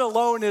God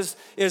alone is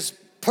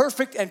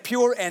perfect and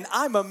pure, and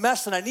I'm a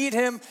mess, and I need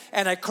him,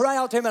 and I cry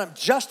out to him, and I'm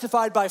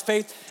justified by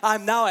faith.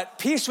 I'm now at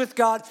peace with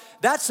God.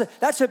 That's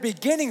a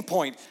beginning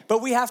point,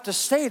 but we have to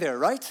stay there,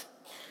 right?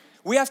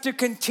 We have to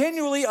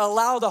continually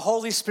allow the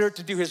Holy Spirit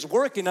to do his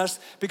work in us,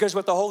 because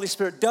what the Holy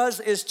Spirit does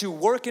is to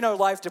work in our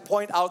life to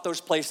point out those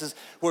places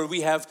where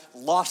we have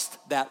lost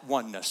that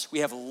oneness. We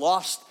have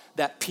lost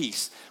that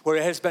peace, where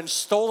it has been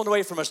stolen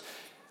away from us,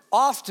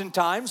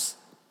 oftentimes,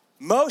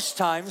 most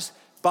times,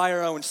 by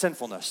our own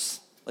sinfulness.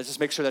 Let's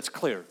just make sure that's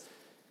clear.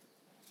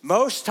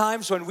 Most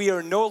times when we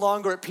are no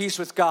longer at peace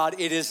with God,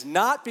 it is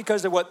not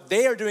because of what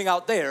they are doing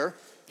out there.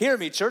 Hear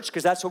me, church,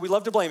 because that's what we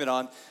love to blame it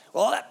on.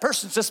 Well, that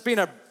person's just being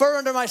a burr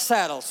under my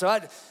saddle.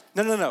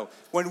 No.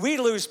 When we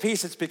lose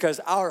peace, it's because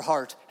our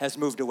heart has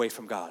moved away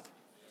from God.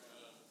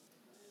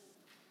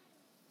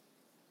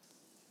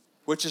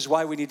 Which is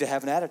why we need to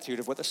have an attitude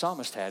of what the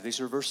psalmist had. These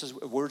are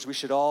words we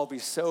should all be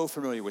so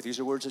familiar with. These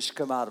are words that should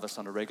come out of us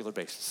on a regular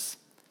basis.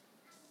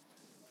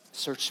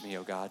 Search me,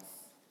 O God.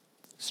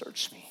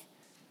 Search me.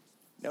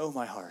 Know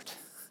my heart,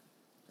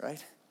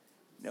 right?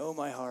 Know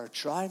my heart.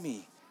 Try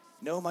me.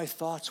 Know my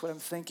thoughts, what I'm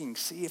thinking.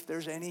 See if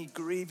there's any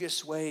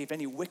grievous way, if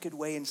any wicked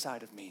way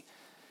inside of me,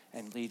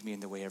 and lead me in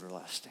the way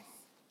everlasting.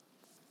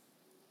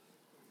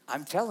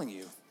 I'm telling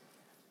you,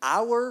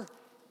 our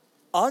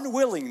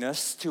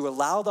unwillingness to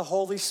allow the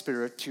Holy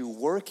Spirit to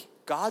work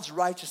God's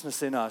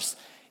righteousness in us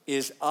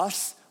is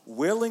us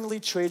willingly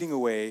trading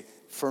away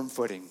firm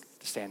footing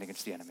to stand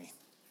against the enemy.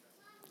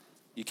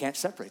 You can't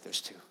separate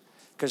those two.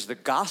 Because the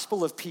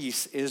gospel of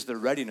peace is the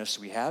readiness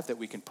we have that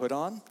we can put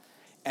on.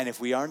 And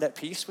if we aren't at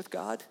peace with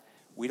God,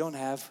 we don't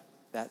have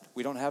that.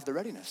 We don't have the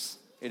readiness.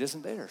 It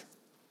isn't there.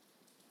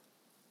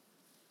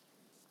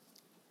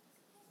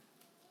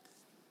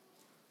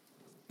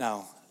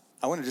 Now,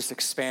 I want to just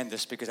expand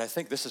this because I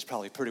think this is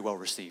probably pretty well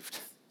received.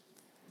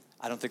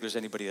 I don't think there's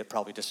anybody that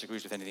probably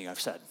disagrees with anything I've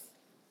said.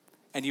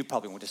 And you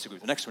probably won't disagree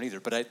with the next one either,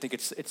 but I think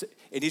it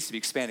needs to be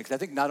expanded because I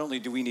think not only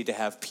do we need to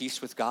have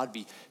peace with God,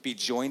 be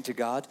joined to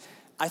God,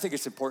 I think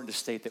it's important to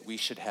state that we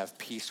should have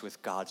peace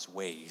with God's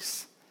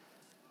ways.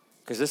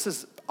 Because this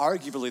is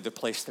arguably the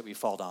place that we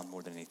fall down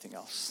more than anything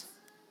else.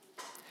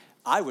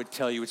 I would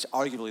tell you it's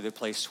arguably the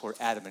place where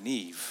Adam and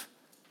Eve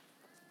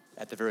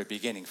at the very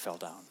beginning fell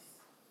down.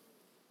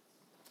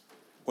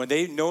 When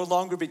they no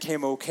longer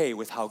became okay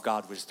with how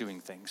God was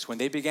doing things. When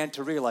they began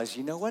to realize,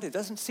 you know what, it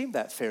doesn't seem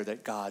that fair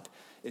that God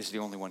is the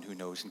only one who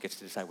knows and gets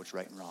to decide what's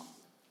right and wrong.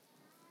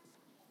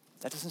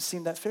 That doesn't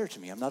seem that fair to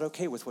me. I'm not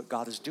okay with what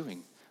God is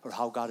doing or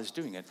how God is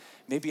doing it.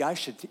 Maybe I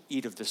should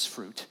eat of this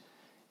fruit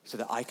so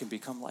that I can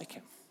become like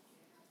him.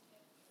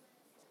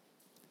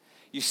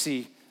 You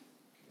see,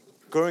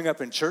 growing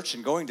up in church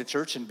and going to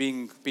church and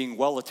being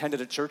well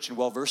attended at church and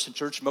well versed in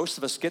church, most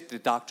of us get the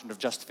doctrine of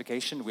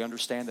justification. We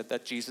understand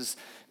that Jesus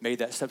made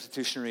that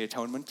substitutionary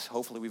atonement.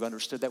 Hopefully we've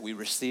understood that. We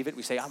receive it.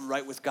 We say, I'm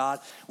right with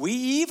God. We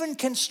even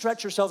can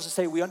stretch ourselves to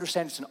say we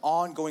understand it's an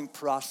ongoing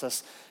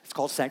process. It's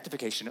called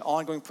sanctification, an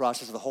ongoing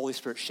process of the Holy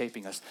Spirit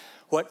shaping us.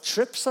 What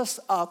trips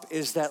us up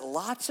is that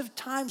lots of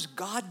times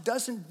God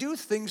doesn't do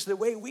things the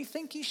way we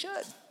think he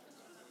should.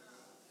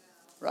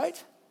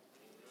 Right?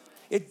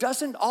 It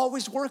doesn't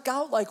always work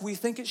out like we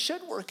think it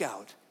should work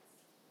out.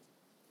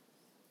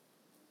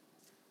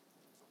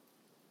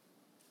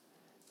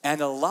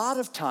 And a lot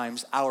of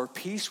times our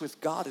peace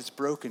with God is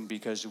broken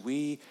because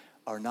we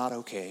are not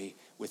okay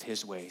with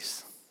his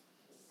ways.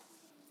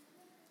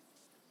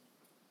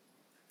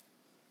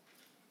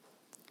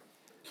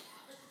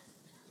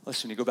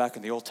 Listen, you go back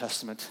in the Old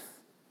Testament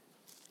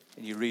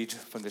and you read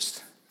from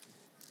this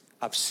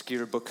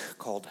obscure book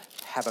called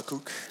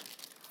Habakkuk.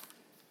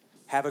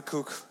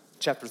 Habakkuk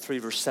chapter 3,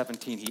 verse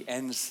 17, he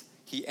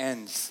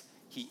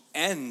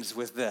ends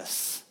with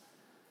this.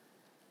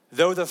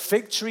 Though the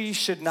fig tree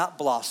should not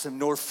blossom,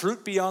 nor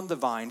fruit be on the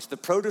vines, the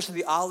produce of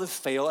the olive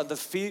fail, and the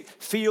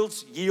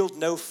fields yield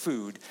no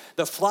food,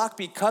 the flock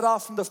be cut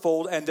off from the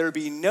fold, and there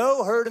be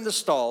no herd in the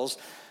stalls,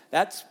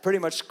 that's pretty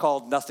much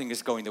called nothing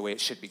is going the way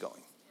it should be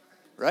going,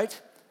 right?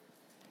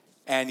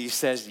 And he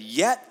says,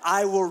 yet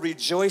I will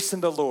rejoice in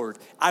the Lord.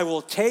 I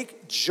will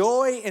take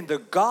joy in the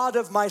God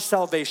of my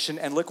salvation.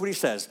 And look what he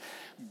says.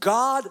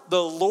 God,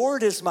 the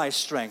Lord is my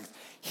strength.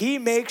 He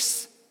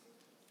makes,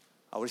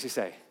 what does he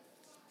say?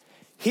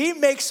 He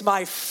makes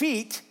my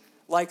feet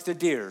like the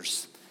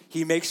deer's.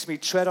 He makes me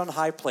tread on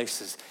high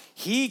places.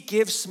 He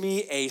gives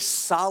me a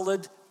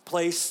solid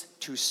place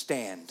to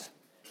stand.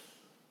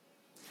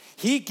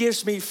 He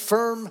gives me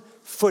firm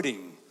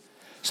footing.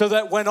 So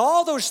that when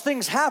all those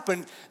things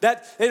happen,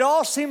 that it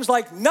all seems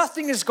like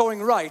nothing is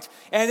going right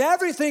and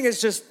everything is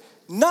just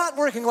not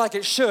working like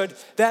it should,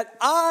 that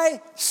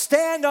I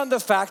stand on the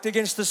fact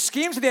against the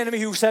schemes of the enemy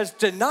who says,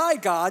 deny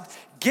God,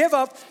 give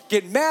up,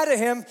 get mad at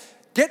him,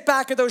 get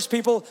back at those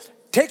people,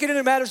 take it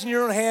into matters in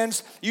your own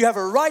hands. You have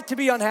a right to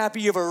be unhappy.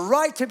 You have a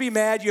right to be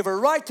mad. You have a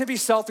right to be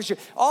selfish.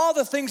 All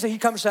the things that he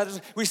comes at us,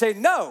 we say,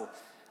 no,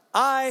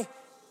 I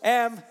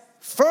am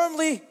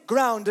firmly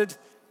grounded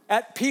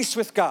at peace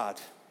with God.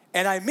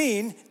 And I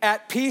mean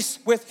at peace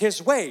with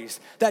his ways,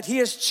 that he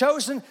has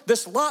chosen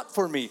this lot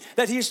for me,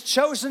 that he's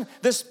chosen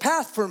this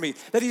path for me,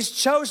 that he's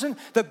chosen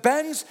the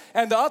bends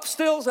and the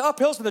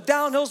uphills and the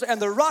downhills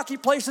and the rocky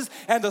places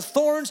and the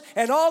thorns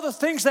and all the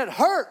things that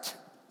hurt.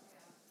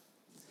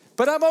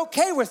 But I'm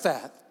okay with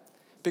that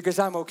because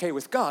I'm okay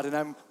with God and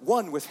I'm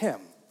one with him.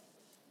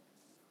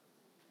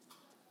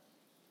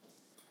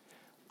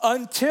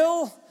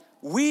 Until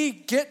we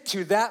get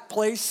to that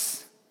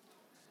place,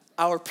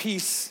 our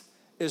peace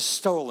is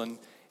stolen.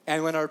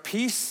 And when our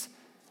peace,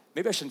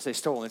 maybe I shouldn't say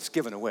stolen, it's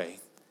given away.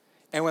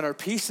 And when our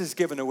peace is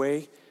given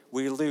away,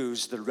 we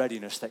lose the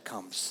readiness that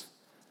comes,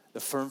 the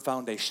firm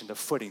foundation, the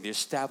footing, the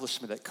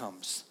establishment that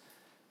comes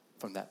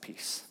from that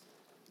peace.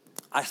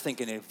 I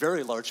think in a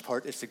very large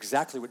part, it's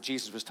exactly what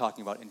Jesus was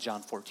talking about in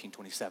John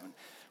 14:27,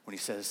 when he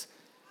says,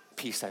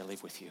 peace I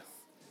leave with you.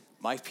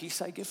 My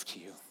peace I give to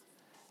you.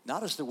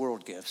 Not as the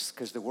world gives,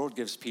 because the world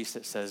gives peace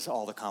that says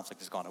all the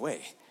conflict has gone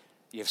away.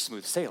 You have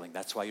smooth sailing.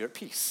 That's why you're at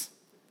peace.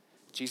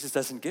 Jesus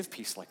doesn't give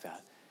peace like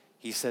that.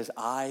 He says,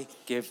 I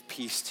give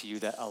peace to you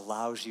that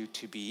allows you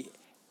to be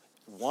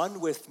one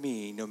with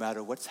me no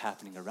matter what's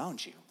happening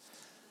around you.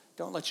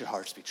 Don't let your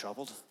hearts be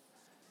troubled.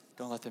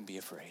 Don't let them be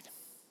afraid.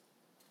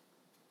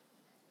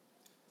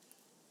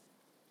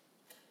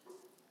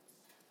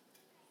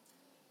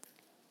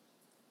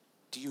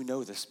 Do you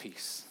know this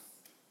peace?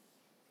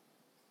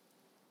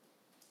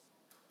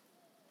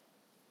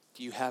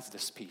 Do you have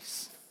this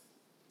peace?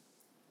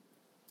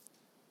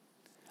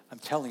 I'm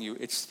telling you,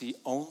 it's the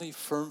only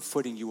firm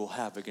footing you will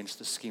have against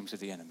the schemes of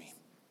the enemy,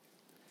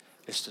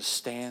 is to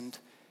stand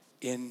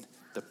in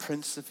the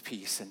Prince of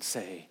Peace and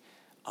say,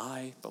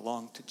 I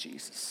belong to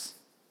Jesus,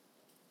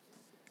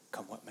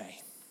 come what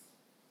may.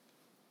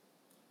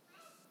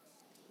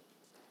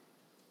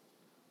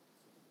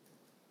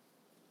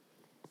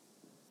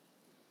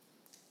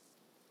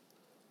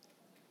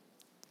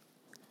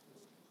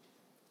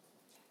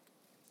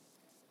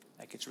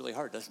 That gets really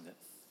hard, doesn't it?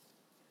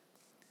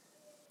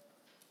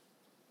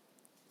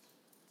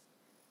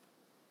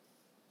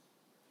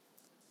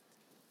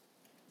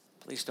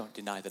 Please don't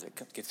deny that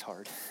it gets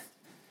hard.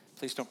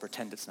 Please don't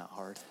pretend it's not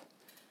hard.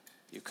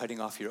 You're cutting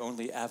off your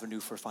only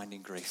avenue for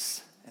finding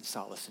grace and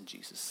solace in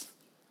Jesus.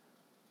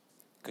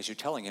 Because you're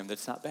telling him that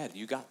it's not bad.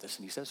 You got this.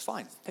 And he says,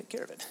 fine, take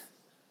care of it.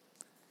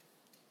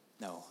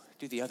 No,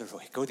 do the other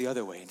way. Go the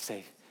other way and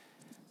say,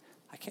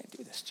 I can't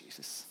do this,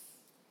 Jesus.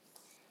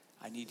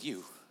 I need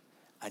you.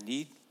 I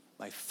need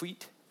my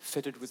feet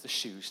fitted with the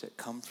shoes that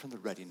come from the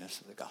readiness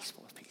of the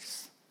gospel of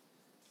peace.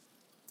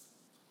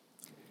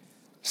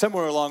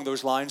 Somewhere along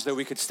those lines, though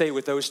we could stay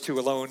with those two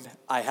alone,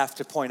 I have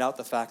to point out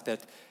the fact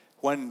that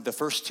when the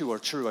first two are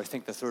true, I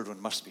think the third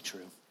one must be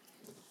true.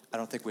 I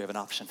don't think we have an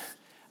option.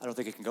 I don't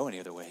think it can go any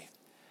other way.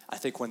 I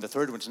think when the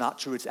third one's not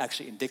true, it's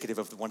actually indicative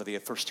of one of the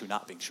first two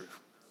not being true.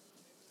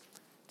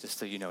 Just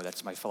so you know,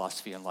 that's my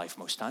philosophy in life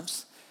most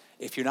times.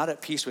 If you're not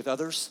at peace with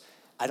others,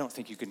 I don't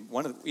think you can,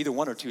 either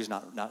one or two is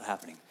not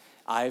happening.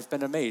 I've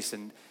been amazed,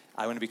 and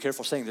I want to be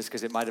careful saying this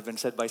because it might have been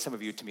said by some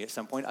of you to me at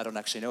some point. I don't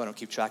actually know. I don't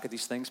keep track of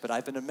these things. But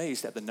I've been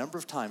amazed at the number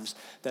of times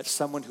that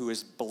someone who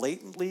is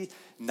blatantly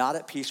not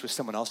at peace with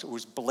someone else, who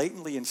is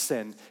blatantly in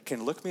sin,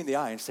 can look me in the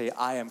eye and say,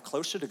 I am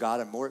closer to God.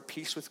 I'm more at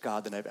peace with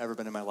God than I've ever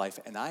been in my life.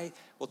 And I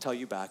will tell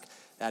you back,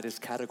 that is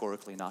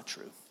categorically not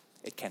true.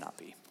 It cannot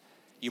be.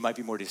 You might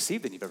be more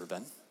deceived than you've ever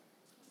been,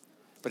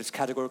 but it's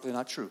categorically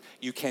not true.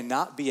 You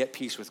cannot be at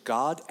peace with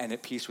God and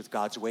at peace with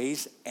God's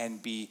ways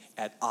and be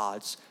at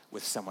odds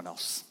with someone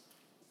else.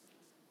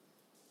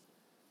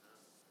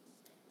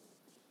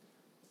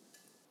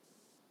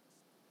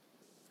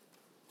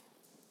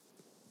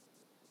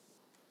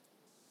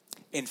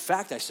 In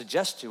fact, I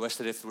suggest to us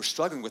that if we're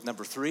struggling with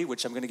number 3,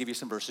 which I'm going to give you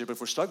some verses, but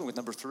if we're struggling with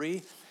number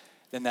 3,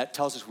 then that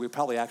tells us we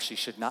probably actually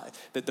should not,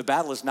 that the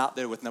battle is not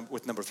there with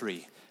number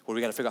 3, where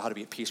we got to figure out how to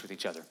be at peace with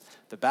each other.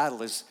 The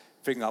battle is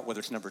figuring out whether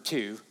it's number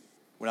 2,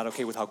 we're not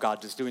okay with how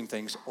God is doing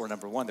things, or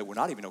number 1, that we're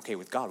not even okay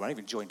with God. We're not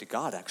even joined to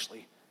God,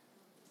 actually.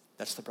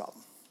 That's the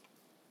problem.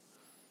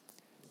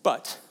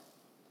 But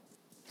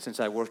since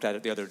I worked at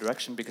it the other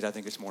direction, because I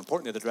think it's more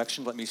important the other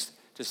direction, let me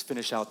just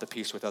finish out the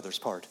peace with others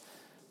part.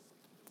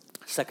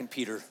 1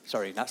 Peter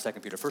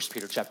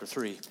chapter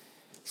 3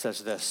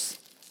 says this.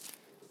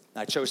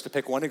 I chose to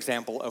pick one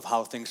example of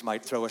how things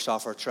might throw us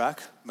off our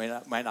track,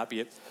 might not be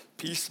at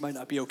peace, might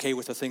not be okay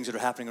with the things that are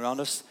happening around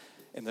us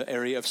in the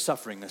area of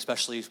suffering,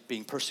 especially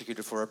being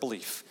persecuted for our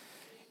belief.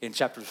 In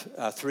chapter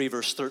 3,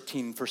 verse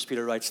 13, 1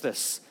 Peter writes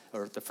this,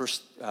 or the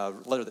first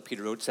letter that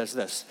Peter wrote says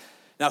this.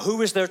 Now,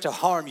 who is there to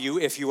harm you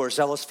if you are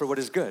zealous for what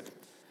is good?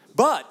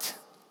 But,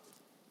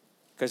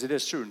 because it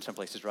is true in some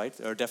places, right?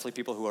 There are definitely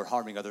people who are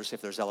harming others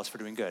if they're zealous for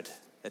doing good.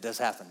 It does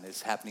happen.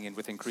 It's happening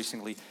with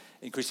increasing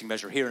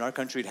measure. Here in our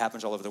country, it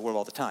happens all over the world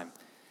all the time.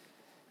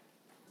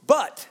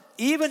 But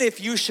even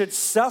if you should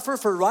suffer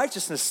for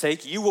righteousness'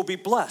 sake, you will be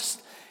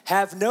blessed.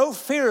 Have no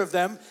fear of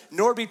them,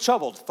 nor be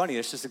troubled. Funny,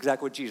 that's just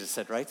exactly what Jesus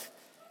said, right?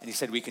 And he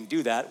said we can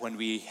do that when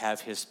we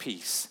have his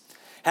peace.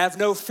 Have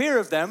no fear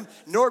of them,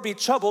 nor be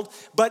troubled,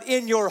 but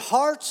in your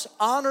hearts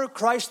honor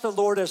Christ the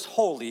Lord as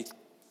holy,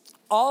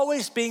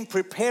 always being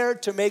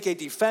prepared to make a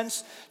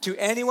defense to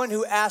anyone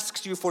who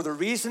asks you for the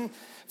reason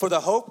for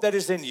the hope that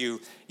is in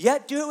you.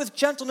 Yet do it with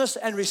gentleness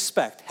and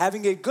respect,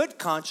 having a good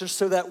conscience,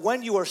 so that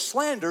when you are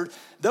slandered,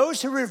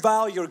 those who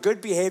revile your good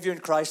behavior in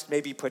Christ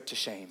may be put to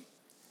shame.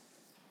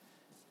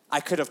 I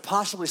could have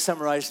possibly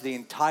summarized the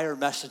entire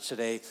message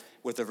today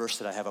with the verse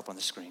that I have up on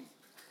the screen.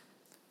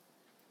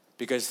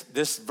 Because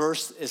this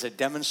verse is a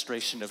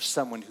demonstration of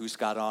someone who's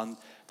got on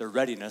the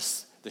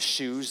readiness, the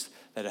shoes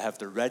that have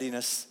the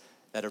readiness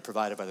that are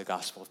provided by the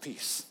gospel of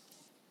peace.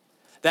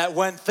 That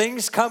when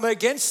things come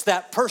against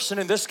that person,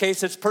 in this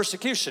case, it's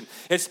persecution.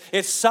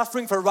 It's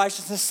suffering for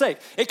righteousness' sake.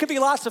 It could be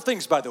lots of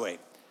things, by the way. It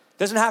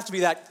doesn't have to be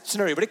that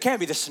scenario, but it can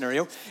be this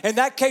scenario. In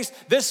that case,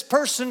 this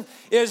person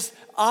is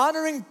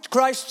honoring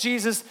Christ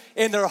Jesus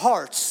in their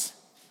hearts.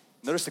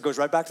 Notice it goes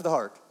right back to the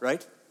heart,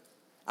 right?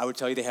 I would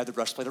tell you they have the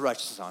breastplate of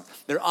righteousness on.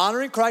 They're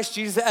honoring Christ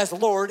Jesus as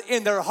Lord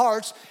in their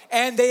hearts,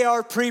 and they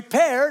are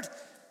prepared.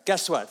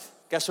 Guess what?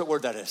 Guess what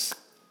word that is?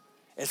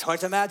 It's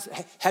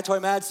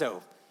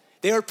hetoimadzo.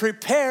 They are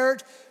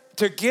prepared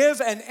to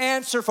give an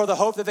answer for the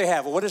hope that they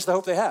have. Well, what is the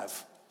hope they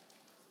have?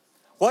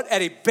 What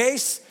at a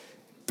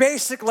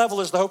basic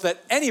level is the hope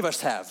that any of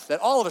us have,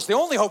 that all of us, the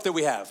only hope that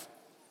we have?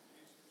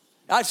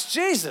 It's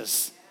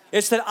Jesus.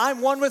 It's that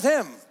I'm one with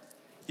him.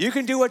 You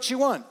can do what you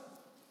want.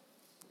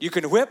 You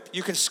can whip,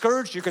 you can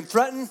scourge, you can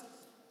threaten,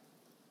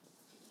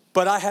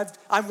 but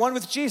I'm one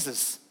with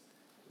Jesus.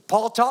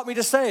 Paul taught me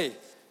to say,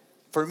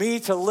 for me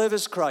to live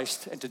is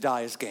Christ and to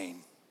die is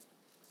gain.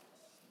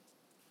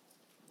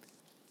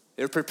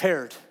 They're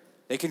prepared.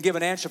 They can give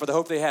an answer for the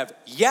hope they have.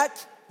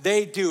 Yet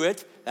they do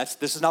it.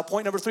 This is now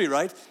point number 3,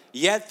 right?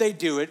 Yet they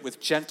do it with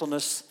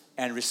gentleness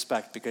and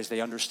respect because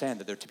they understand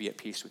that they're to be at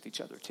peace with each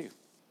other too.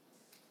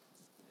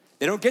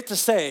 They don't get to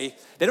say,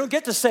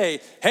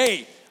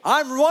 hey,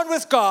 I'm one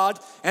with God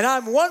and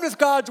I'm one with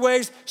God's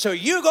ways, so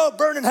you go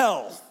burn in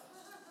hell.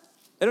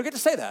 They don't get to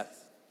say that,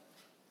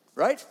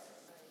 right?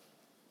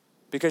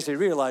 Because they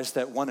realize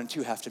that 1 and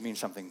 2 have to mean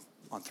something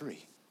on 3.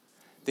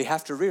 They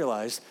have to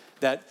realize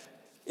that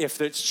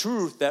if it's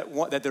true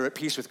that they're at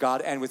peace with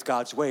God and with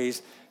God's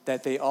ways,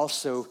 that they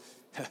also,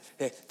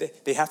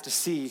 they have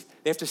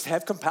to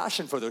have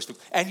compassion for those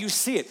people. And you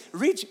see it.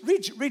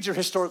 Read your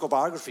historical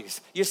biographies.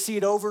 You see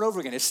it over and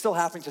over again. It's still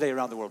happening today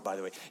around the world, by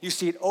the way. You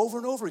see it over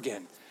and over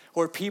again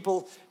where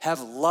people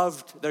have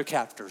loved their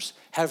captors,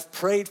 have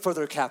prayed for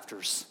their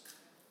captors,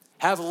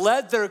 have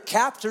led their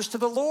captors to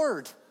the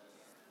Lord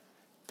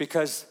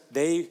because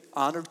they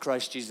honored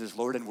Christ Jesus as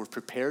Lord and were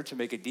prepared to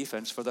make a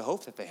defense for the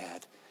hope that they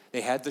had.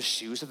 They had the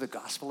shoes of the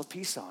gospel of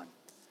peace on.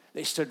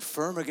 They stood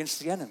firm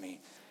against the enemy,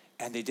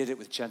 and they did it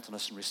with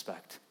gentleness and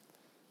respect.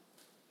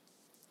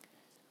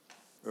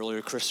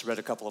 Earlier, Chris read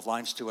a couple of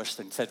lines to us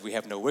and said we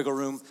have no wiggle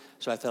room,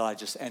 so I thought I'd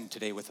just end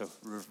today with a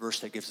verse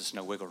that gives us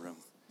no wiggle room.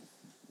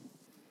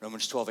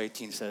 Romans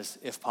 12:18 says,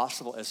 if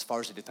possible, as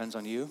far as it depends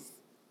on you,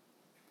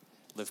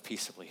 live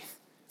peaceably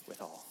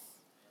with all.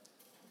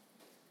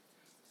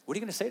 What are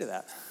you going to say to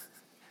that?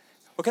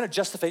 What kind of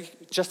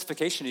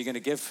justification are you going to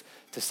give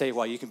to say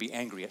why you can be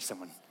angry at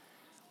someone?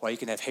 Why you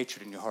can have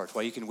hatred in your heart?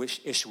 Why you can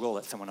wish ill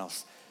at someone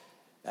else?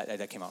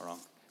 That came out wrong.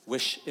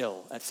 Wish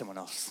ill at someone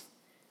else.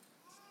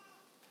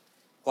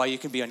 Why you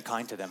can be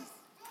unkind to them.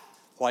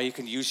 Why you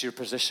can use your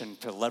position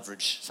to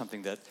leverage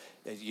something that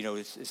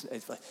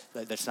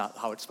that's not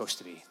how it's supposed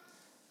to be.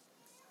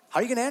 How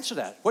are you going to answer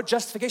that? What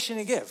justification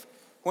do you give?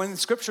 When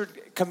Scripture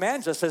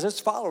commands us as its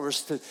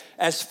followers to,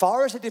 as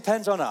far as it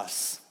depends on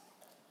us,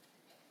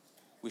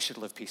 we should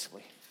live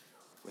peaceably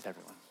with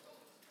everyone.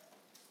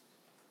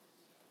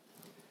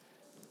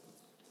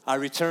 I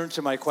return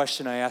to my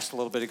question I asked a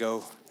little bit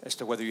ago as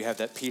to whether you have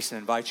that peace and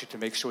invite you to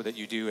make sure that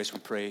you do as we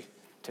pray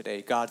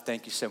today. God,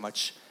 thank you so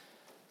much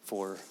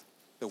for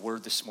the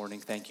word this morning.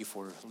 Thank you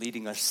for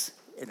leading us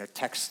in a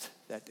text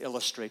that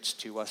illustrates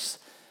to us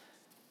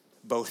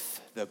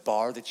both the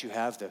bar that you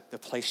have, the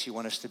place you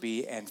want us to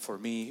be, and for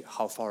me,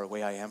 how far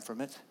away I am from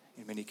it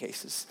in many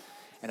cases.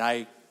 And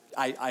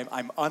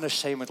I'm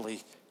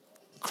unashamedly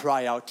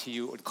cry out to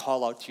you and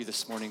call out to you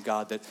this morning,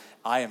 God, that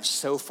I am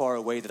so far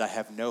away that I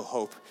have no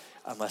hope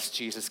unless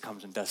Jesus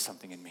comes and does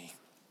something in me.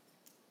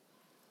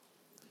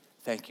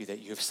 Thank you that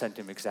you have sent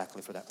him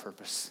exactly for that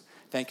purpose.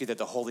 Thank you that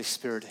the Holy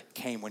Spirit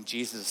came. When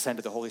Jesus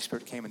ascended, the Holy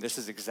Spirit came, and this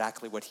is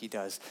exactly what he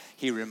does.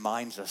 He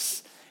reminds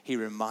us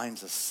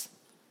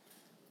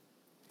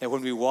that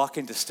when we walk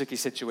into sticky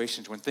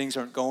situations, when things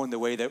aren't going the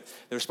way that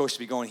they're supposed to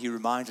be going, he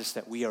reminds us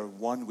that we are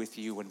one with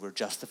you when we're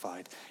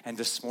justified. And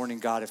this morning,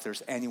 God, if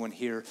there's anyone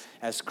here,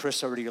 as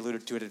Chris already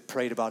alluded to it and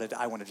prayed about it,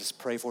 I want to just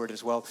pray for it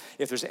as well.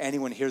 If there's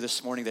anyone here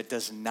this morning that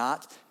does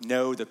not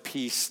know the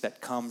peace that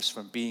comes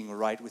from being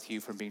right with you,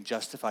 from being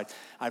justified,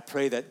 I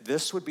pray that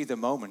this would be the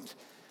moment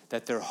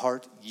that their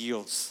heart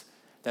yields,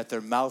 that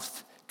their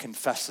mouth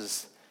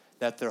confesses,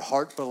 that their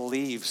heart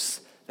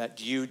believes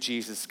that you,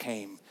 Jesus,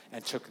 came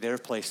and took their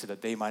place so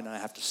that they might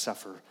not have to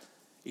suffer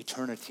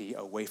eternity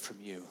away from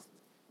you,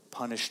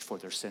 punished for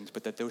their sins,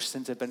 but that those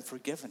sins have been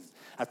forgiven.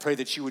 I pray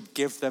that you would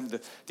give them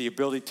the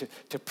ability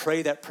to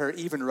pray that prayer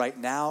even right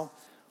now,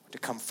 to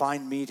come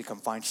find me, to come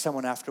find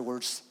someone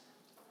afterwards,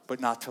 but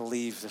not to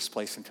leave this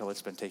place until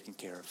it's been taken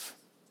care of.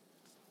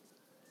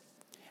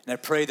 And I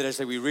pray that as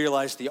we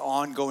realize the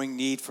ongoing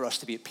need for us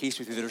to be at peace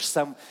with you, there's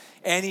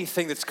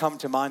anything that's come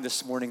to mind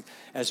this morning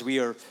as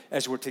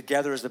we're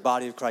together as the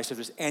body of Christ, if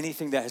there's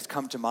anything that has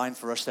come to mind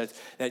for us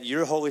that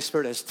your Holy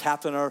Spirit has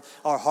tapped on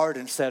our heart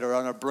and said, or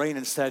on our brain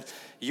and said,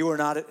 you are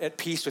not at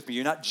peace with me,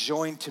 you're not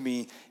joined to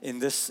me in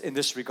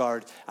this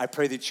regard, I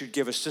pray that you'd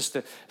give us just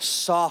a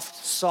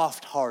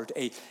soft heart,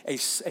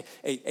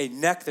 a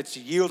neck that's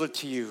yielded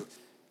to you,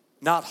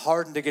 not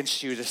hardened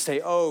against you, to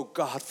say, oh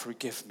God,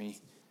 forgive me.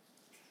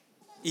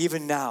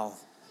 Even now,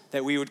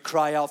 that we would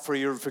cry out for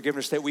your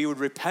forgiveness, that we would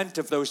repent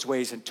of those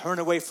ways and turn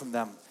away from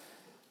them.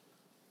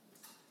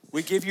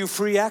 We give you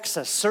free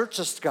access. Search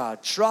us,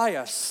 God. Try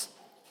us.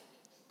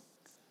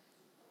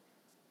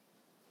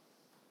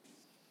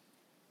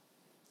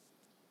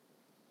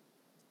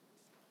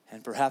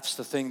 And perhaps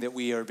the thing that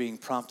we are being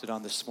prompted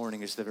on this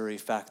morning is the very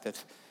fact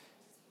that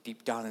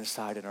deep down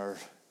inside in our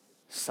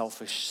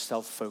selfish,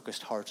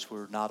 self-focused hearts,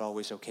 we're not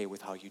always okay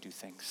with how you do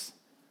things.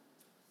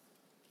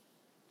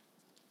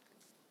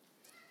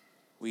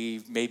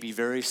 We may be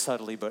very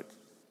subtly, but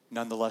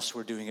nonetheless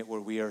we're doing it where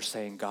we are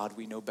saying, God,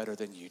 we know better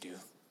than you do.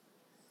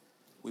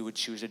 We would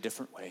choose a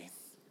different way.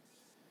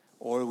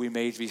 Or we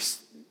may be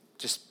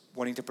just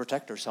wanting to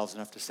protect ourselves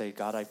enough to say,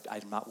 God,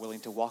 I'm not willing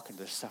to walk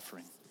into this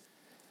suffering.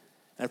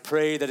 And I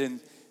pray that in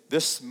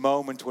this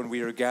moment when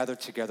we are gathered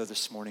together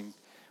this morning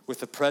with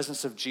the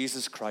presence of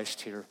Jesus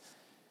Christ here,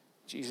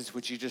 Jesus,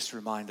 would you just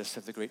remind us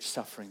of the great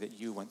suffering that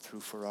you went through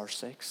for our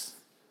sakes?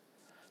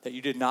 That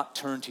you did not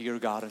turn to your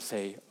God and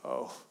say,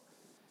 oh,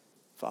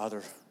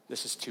 Father,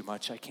 this is too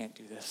much. I can't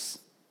do this.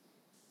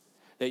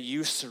 That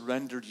you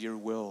surrendered your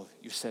will.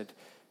 You said,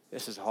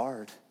 this is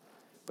hard,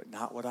 but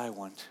not what I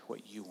want,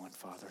 what you want,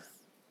 Father.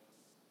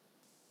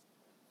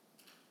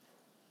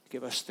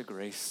 Give us the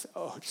grace.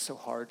 Oh, it's so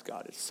hard,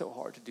 God. It's so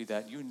hard to do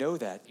that. You know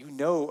that. You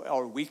know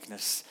our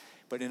weakness.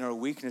 But in our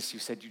weakness, you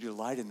said you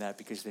delight in that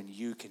because then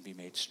you can be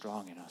made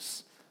strong in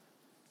us.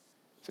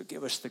 So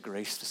give us the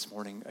grace this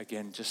morning,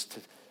 again, just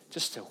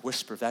to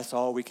whisper. If that's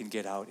all we can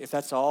get out. If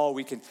that's all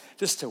we can,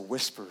 just to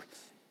whisper.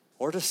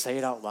 Or to say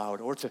it out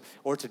loud. Or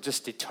to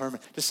just determine.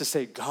 Just to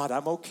say, God,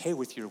 I'm okay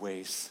with your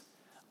ways.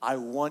 I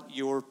want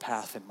your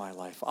path in my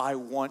life. I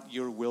want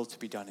your will to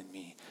be done in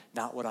me.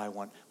 Not what I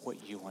want,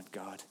 what you want,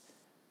 God.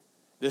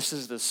 This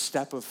is the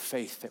step of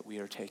faith that we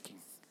are taking.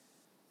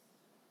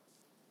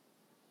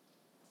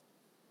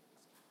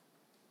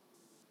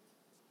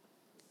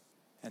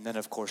 And then,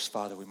 of course,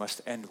 Father, we must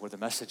end where the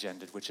message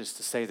ended, which is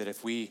to say that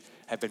if we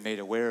have been made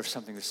aware of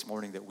something this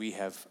morning that we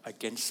have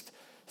against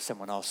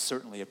someone else,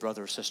 certainly a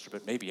brother or sister,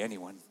 but maybe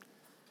anyone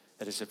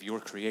that is of your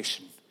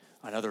creation,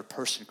 another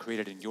person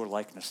created in your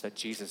likeness that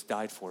Jesus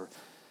died for,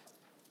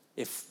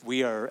 if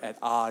we are at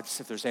odds,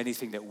 if there's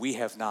anything that we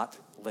have not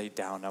laid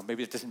down, now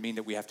maybe it doesn't mean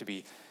that we have to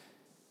be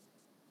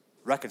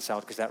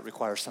reconciled because that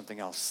requires something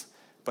else.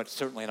 But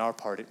certainly on our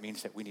part, it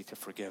means that we need to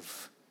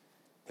forgive.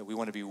 That we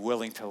want to be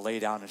willing to lay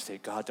down and say,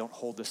 God, don't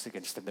hold this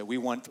against them. That we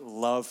want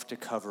love to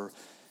cover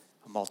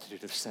a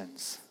multitude of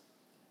sins,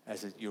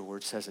 as your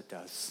word says it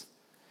does.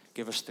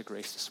 Give us the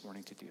grace this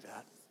morning to do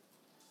that.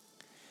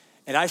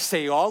 And I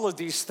say all of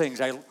these things.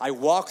 I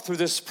walk through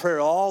this prayer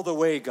all the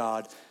way,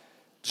 God,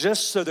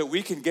 just so that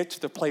we can get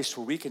to the place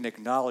where we can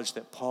acknowledge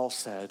that Paul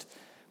said,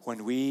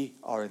 when we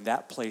are in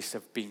that place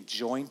of being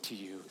joined to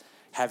you,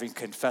 having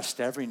confessed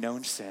every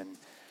known sin,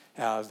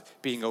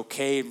 being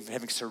okay and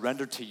having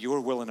surrendered to your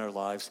will in our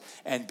lives,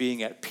 and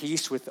being at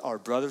peace with our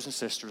brothers and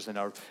sisters and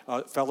our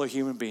fellow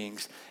human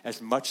beings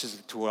as much as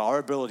to our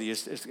ability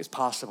as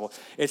possible.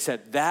 It's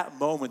at that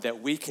moment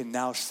that we can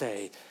now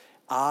say,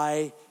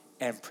 I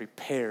am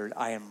prepared,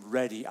 I am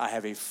ready, I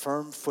have a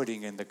firm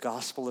footing in the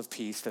gospel of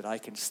peace that I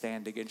can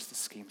stand against the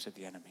schemes of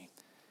the enemy.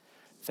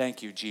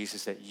 Thank you,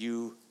 Jesus, that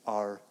you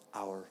are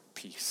our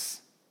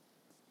peace.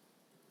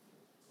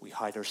 We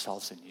hide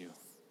ourselves in you.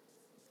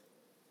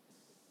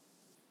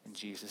 In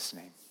Jesus'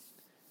 name.